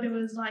ask me what it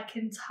was like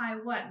in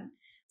Taiwan.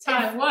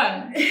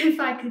 Taiwan? If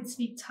I could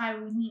speak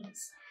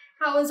Taiwanese.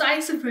 How was I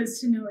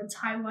supposed to know what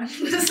Taiwan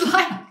was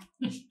like?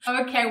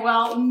 Okay,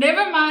 well,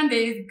 never mind.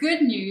 There's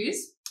good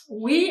news.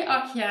 We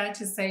are here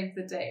to save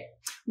the day.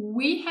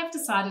 We have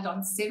decided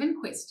on 7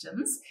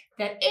 questions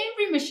that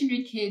every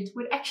missionary kid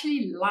would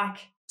actually like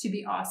to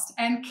be asked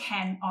and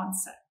can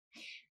answer.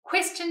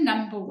 Question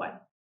number 1.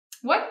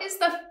 What is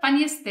the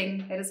funniest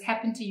thing that has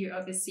happened to you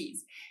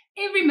overseas?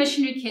 Every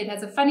missionary kid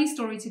has a funny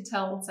story to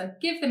tell, so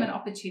give them an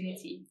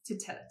opportunity to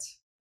tell it.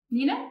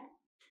 Nina?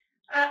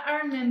 I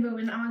remember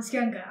when I was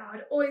younger, I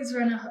would always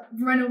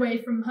run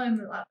away from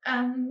home a lot.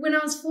 When I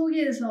was 4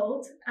 years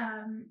old,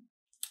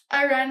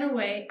 I ran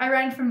away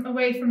from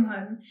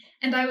home,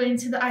 and I went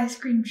to the ice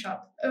cream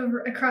shop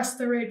across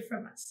the road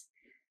from us.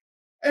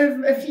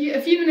 A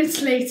few minutes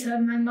later,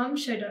 my mum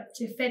showed up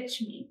to fetch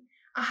me.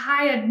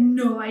 I had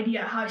no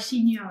idea how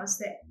she knew I was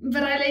there,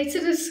 but I later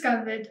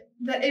discovered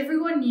that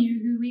everyone knew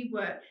who we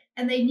were,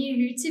 and they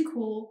knew who to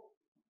call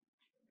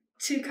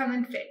to come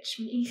and fetch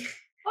me.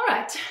 All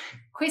right,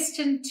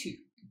 question 2.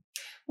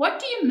 What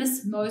do you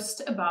miss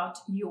most about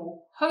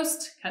your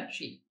host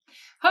country?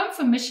 Home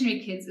for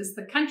missionary kids is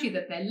the country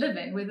that they live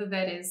in, whether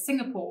that is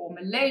Singapore or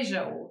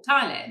Malaysia or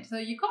Thailand. So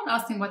you can't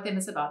ask them what they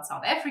miss about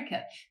South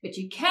Africa, but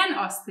you can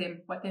ask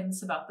them what they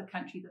miss about the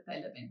country that they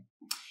live in.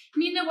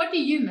 Nina, what do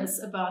you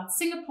miss about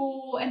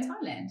Singapore and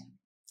Thailand?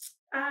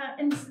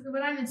 And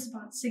what I miss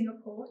about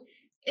Singapore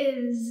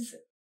is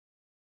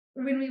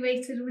when we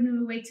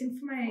were waiting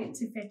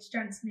to fetch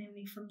Johnson and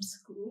Emily from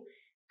school,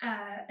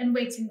 and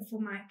waiting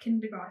for my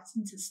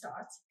kindergarten to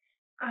start,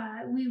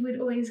 we would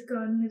always go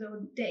on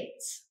little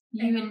dates.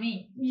 You and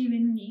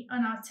me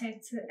on our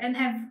tete and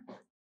have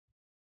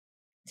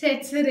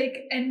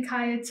teterik and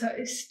kaya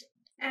toast.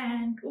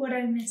 And what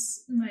I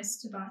miss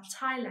most about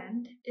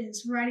Thailand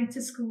is riding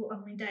to school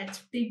on my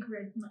dad's big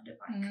red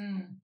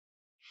motorbike.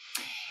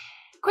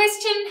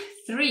 Question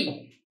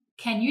 3.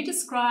 Can you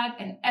describe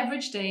an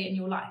average day in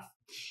your life?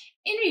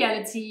 In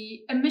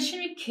reality, a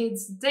missionary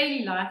kid's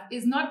daily life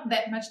is not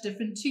that much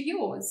different to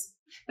yours.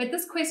 But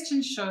this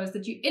question shows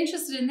that you're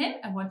interested in them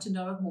and want to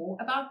know more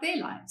about their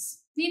lives.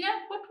 Nina,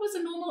 what was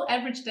a normal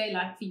average day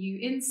like for you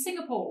in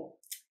Singapore?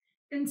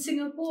 In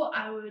Singapore,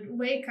 I would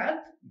wake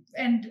up,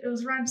 and it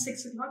was around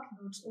 6 o'clock, and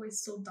it was always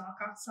still dark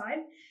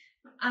outside.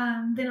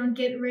 Then I'd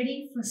get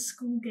ready for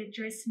school, get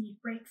dressed and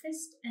eat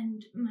breakfast,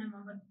 and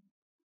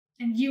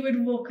you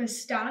would walk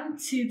us down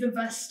to the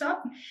bus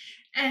stop,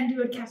 and we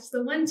would catch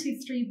the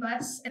 123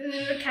 bus, and then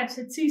we would catch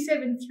the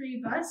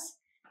 273 bus,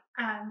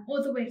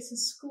 all the way to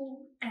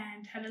school,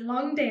 and had a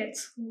long day at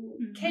school.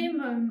 Came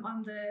home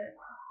on the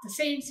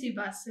same 2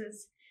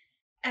 buses,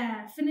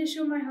 finish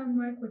all my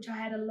homework, which I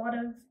had a lot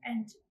of,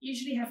 and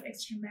usually have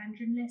extra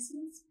Mandarin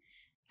lessons,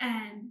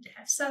 and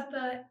have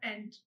supper,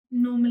 and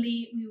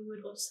normally we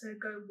would also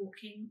go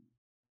walking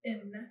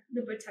in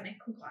the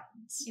botanical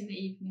gardens. In the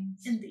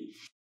evenings.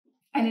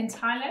 And in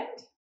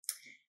Thailand?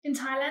 In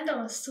Thailand,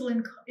 I was still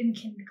in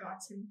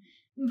kindergarten,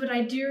 but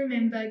I do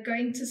remember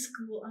going to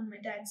school on my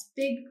dad's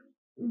big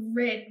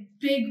red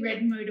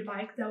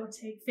motorbike that would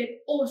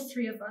fit all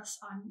 3 of us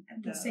on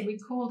at the same time. We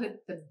called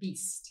it the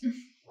Beast.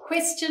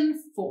 Question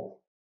 4.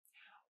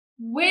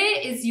 Where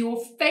is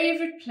your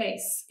favorite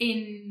place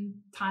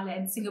in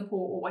Thailand,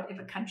 Singapore, or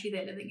whatever country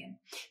they're living in?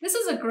 This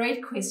is a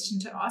great question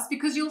to ask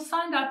because you'll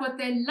find out what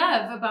they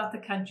love about the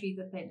country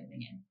that they're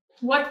living in.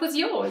 What was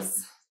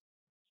yours?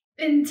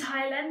 In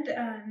Thailand,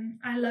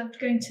 I loved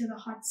going to the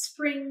hot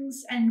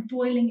springs and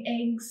boiling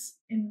eggs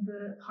in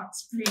the hot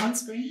springs. Hot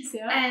springs,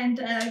 yeah. And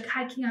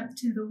hiking up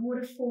to the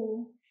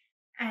waterfall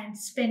and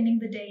spending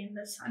the day in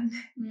the sun.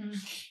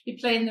 You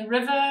play in the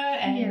river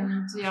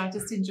and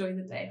just enjoy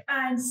the day.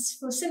 And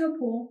for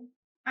Singapore,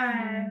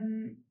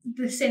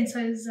 the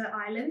Sentosa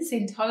Island.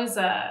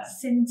 Sentosa.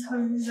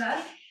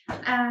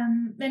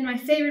 Then my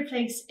favorite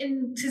place,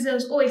 because there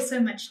was always so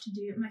much to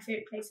do, my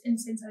favorite place in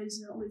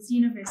Sentosa was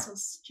Universal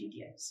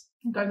Studios.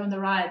 Going on the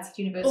rides at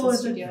Universal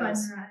Studios. All the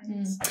fun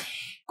rides.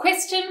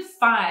 Question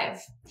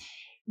 5.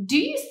 Do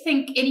you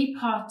think any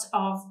part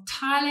of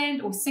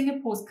Thailand or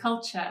Singapore's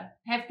culture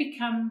have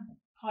become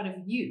part of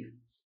you?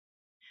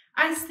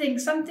 I think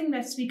something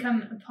that's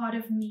become a part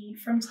of me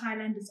from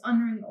Thailand is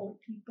honoring old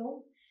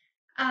people.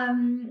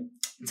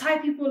 Thai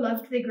people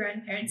loved their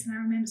grandparents, and I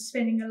remember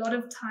spending a lot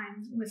of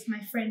time with my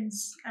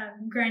friends'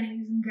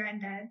 grannies and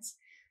granddads.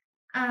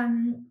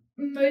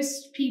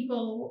 Most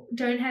people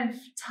don't have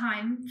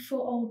time for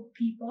old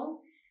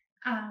people,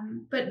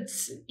 but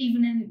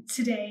even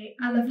today,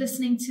 I love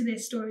listening to their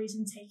stories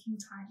and taking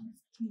time.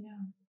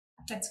 Yeah,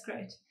 that's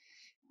great.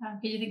 Can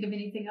you think of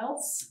anything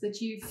else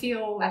that you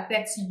feel like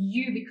that's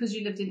you because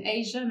you lived in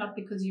Asia, not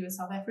because you were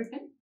South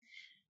African?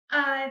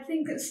 I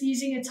think it's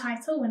using a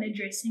title when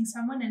addressing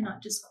someone and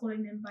not just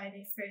calling them by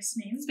their first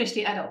name.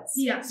 Especially adults.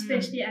 Yeah,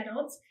 especially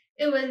adults.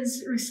 It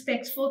was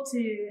respectful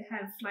to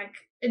have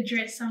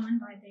address someone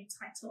by their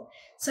title.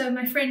 So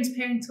my friend's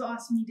parents will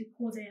ask me to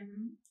call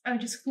them,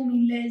 just call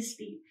me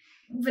Leslie.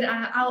 But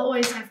I'll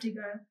always have to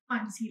go,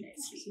 Auntie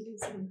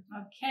Leslie.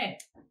 Okay.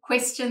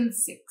 Question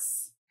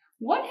 6.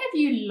 What have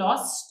you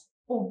lost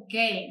or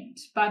gained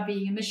by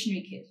being a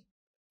missionary kid?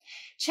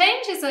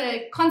 Change is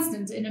a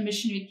constant in a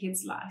missionary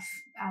kid's life.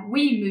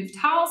 We moved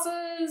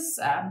houses,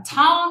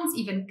 towns,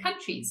 even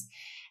countries.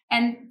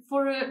 And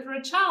for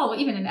a child or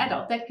even an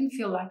adult, that can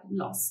feel like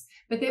loss.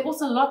 But there are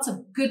also lots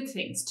of good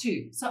things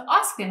too. So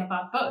ask them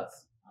about both.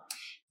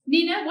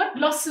 Nina, what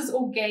losses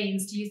or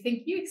gains do you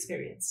think you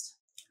experienced?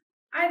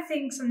 I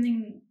think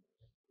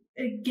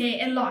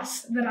a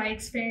loss that I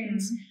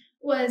experienced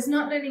was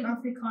not learning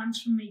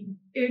Afrikaans from an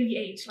early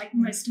age, like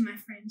most of my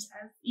friends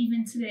have.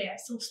 Even today, I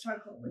still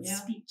struggle with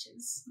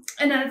speeches.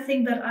 Another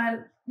thing that I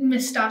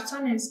missed out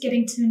on is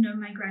getting to know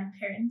my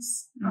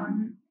grandparents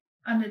on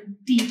a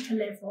deeper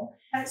level.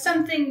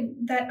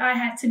 Something that I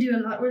had to do a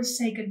lot was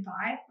say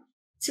goodbye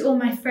to all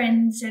my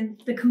friends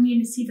and the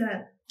community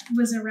that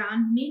was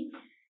around me.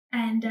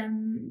 And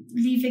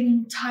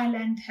leaving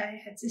Thailand, I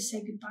had to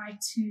say goodbye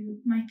to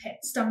my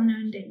pets, Domino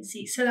and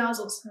Daisy. So that was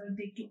also a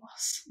big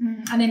loss.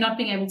 And then not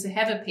being able to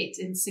have a pet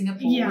in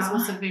Singapore was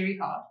also very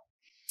hard.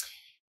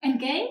 And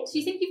gained? Do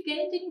you think you've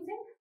gained anything?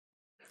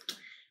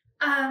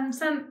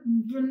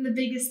 One of the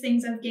biggest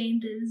things I've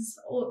gained is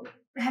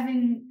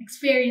having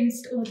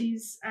experienced all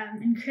these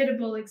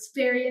incredible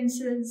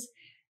experiences,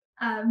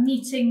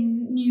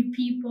 meeting new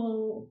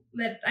people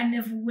that I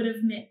never would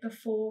have met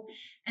before,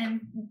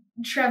 and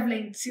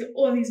traveling to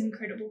all these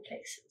incredible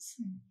places.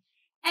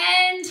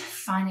 And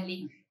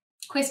finally,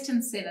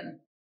 question 7.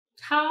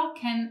 How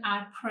can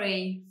I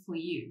pray for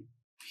you?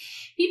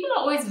 People are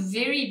always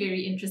very,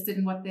 very interested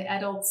in what the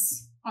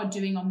adults are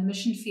doing on the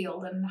mission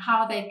field and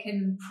how they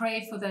can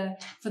pray for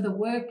the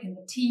work and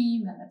the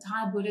team and the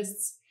Thai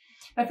Buddhists.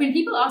 But when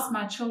people ask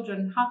my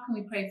children, how can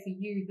we pray for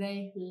you?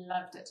 They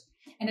loved it.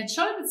 And it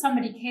showed that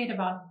somebody cared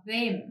about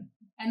them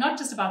and not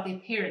just about their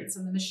parents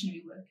and the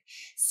missionary work.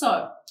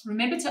 So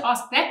remember to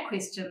ask that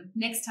question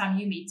next time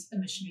you meet a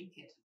missionary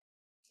kid.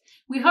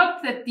 We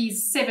hope that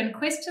these 7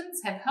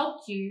 questions have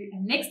helped you,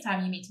 and next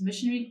time you meet a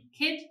missionary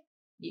kid,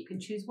 you can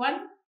choose 1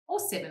 or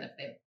 7 of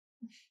them.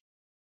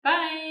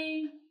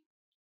 Bye.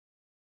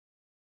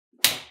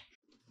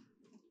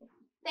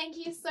 Thank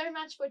you so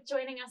much for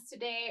joining us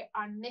today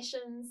on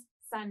Missions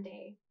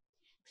Sunday.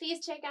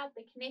 Please check out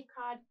the Connect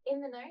card in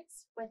the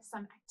notes with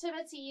some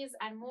activities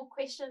and more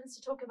questions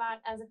to talk about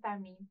as a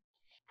family.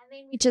 And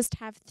then we just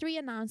have 3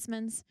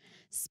 announcements.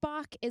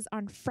 Spark is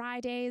on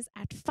Fridays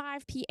at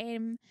 5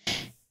 p.m.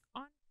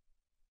 on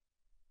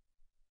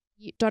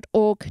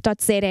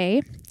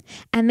 .org.za,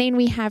 and then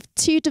we have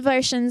 2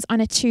 devotions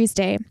on a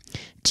Tuesday.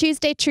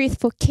 Tuesday Truth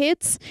for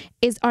Kids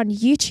is on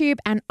YouTube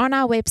and on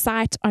our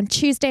website on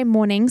Tuesday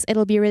mornings.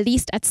 It'll be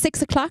released at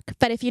 6 o'clock,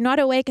 but if you're not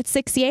awake at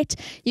 6 yet,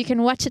 you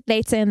can watch it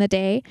later in the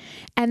day.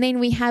 And then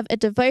we have a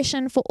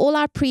devotion for all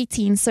our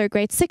preteens, so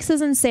grade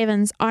 6s and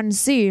 7s, on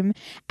Zoom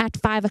at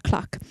 5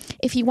 o'clock.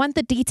 If you want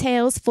the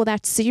details for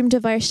that Zoom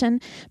devotion,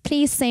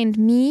 please send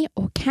me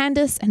or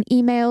Candace an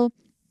email,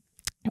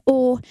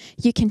 or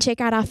you can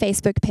check out our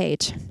Facebook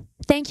page.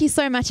 Thank you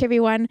so much,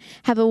 everyone.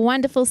 Have a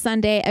wonderful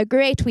Sunday, a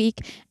great week,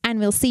 and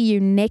we'll see you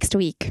next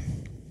week.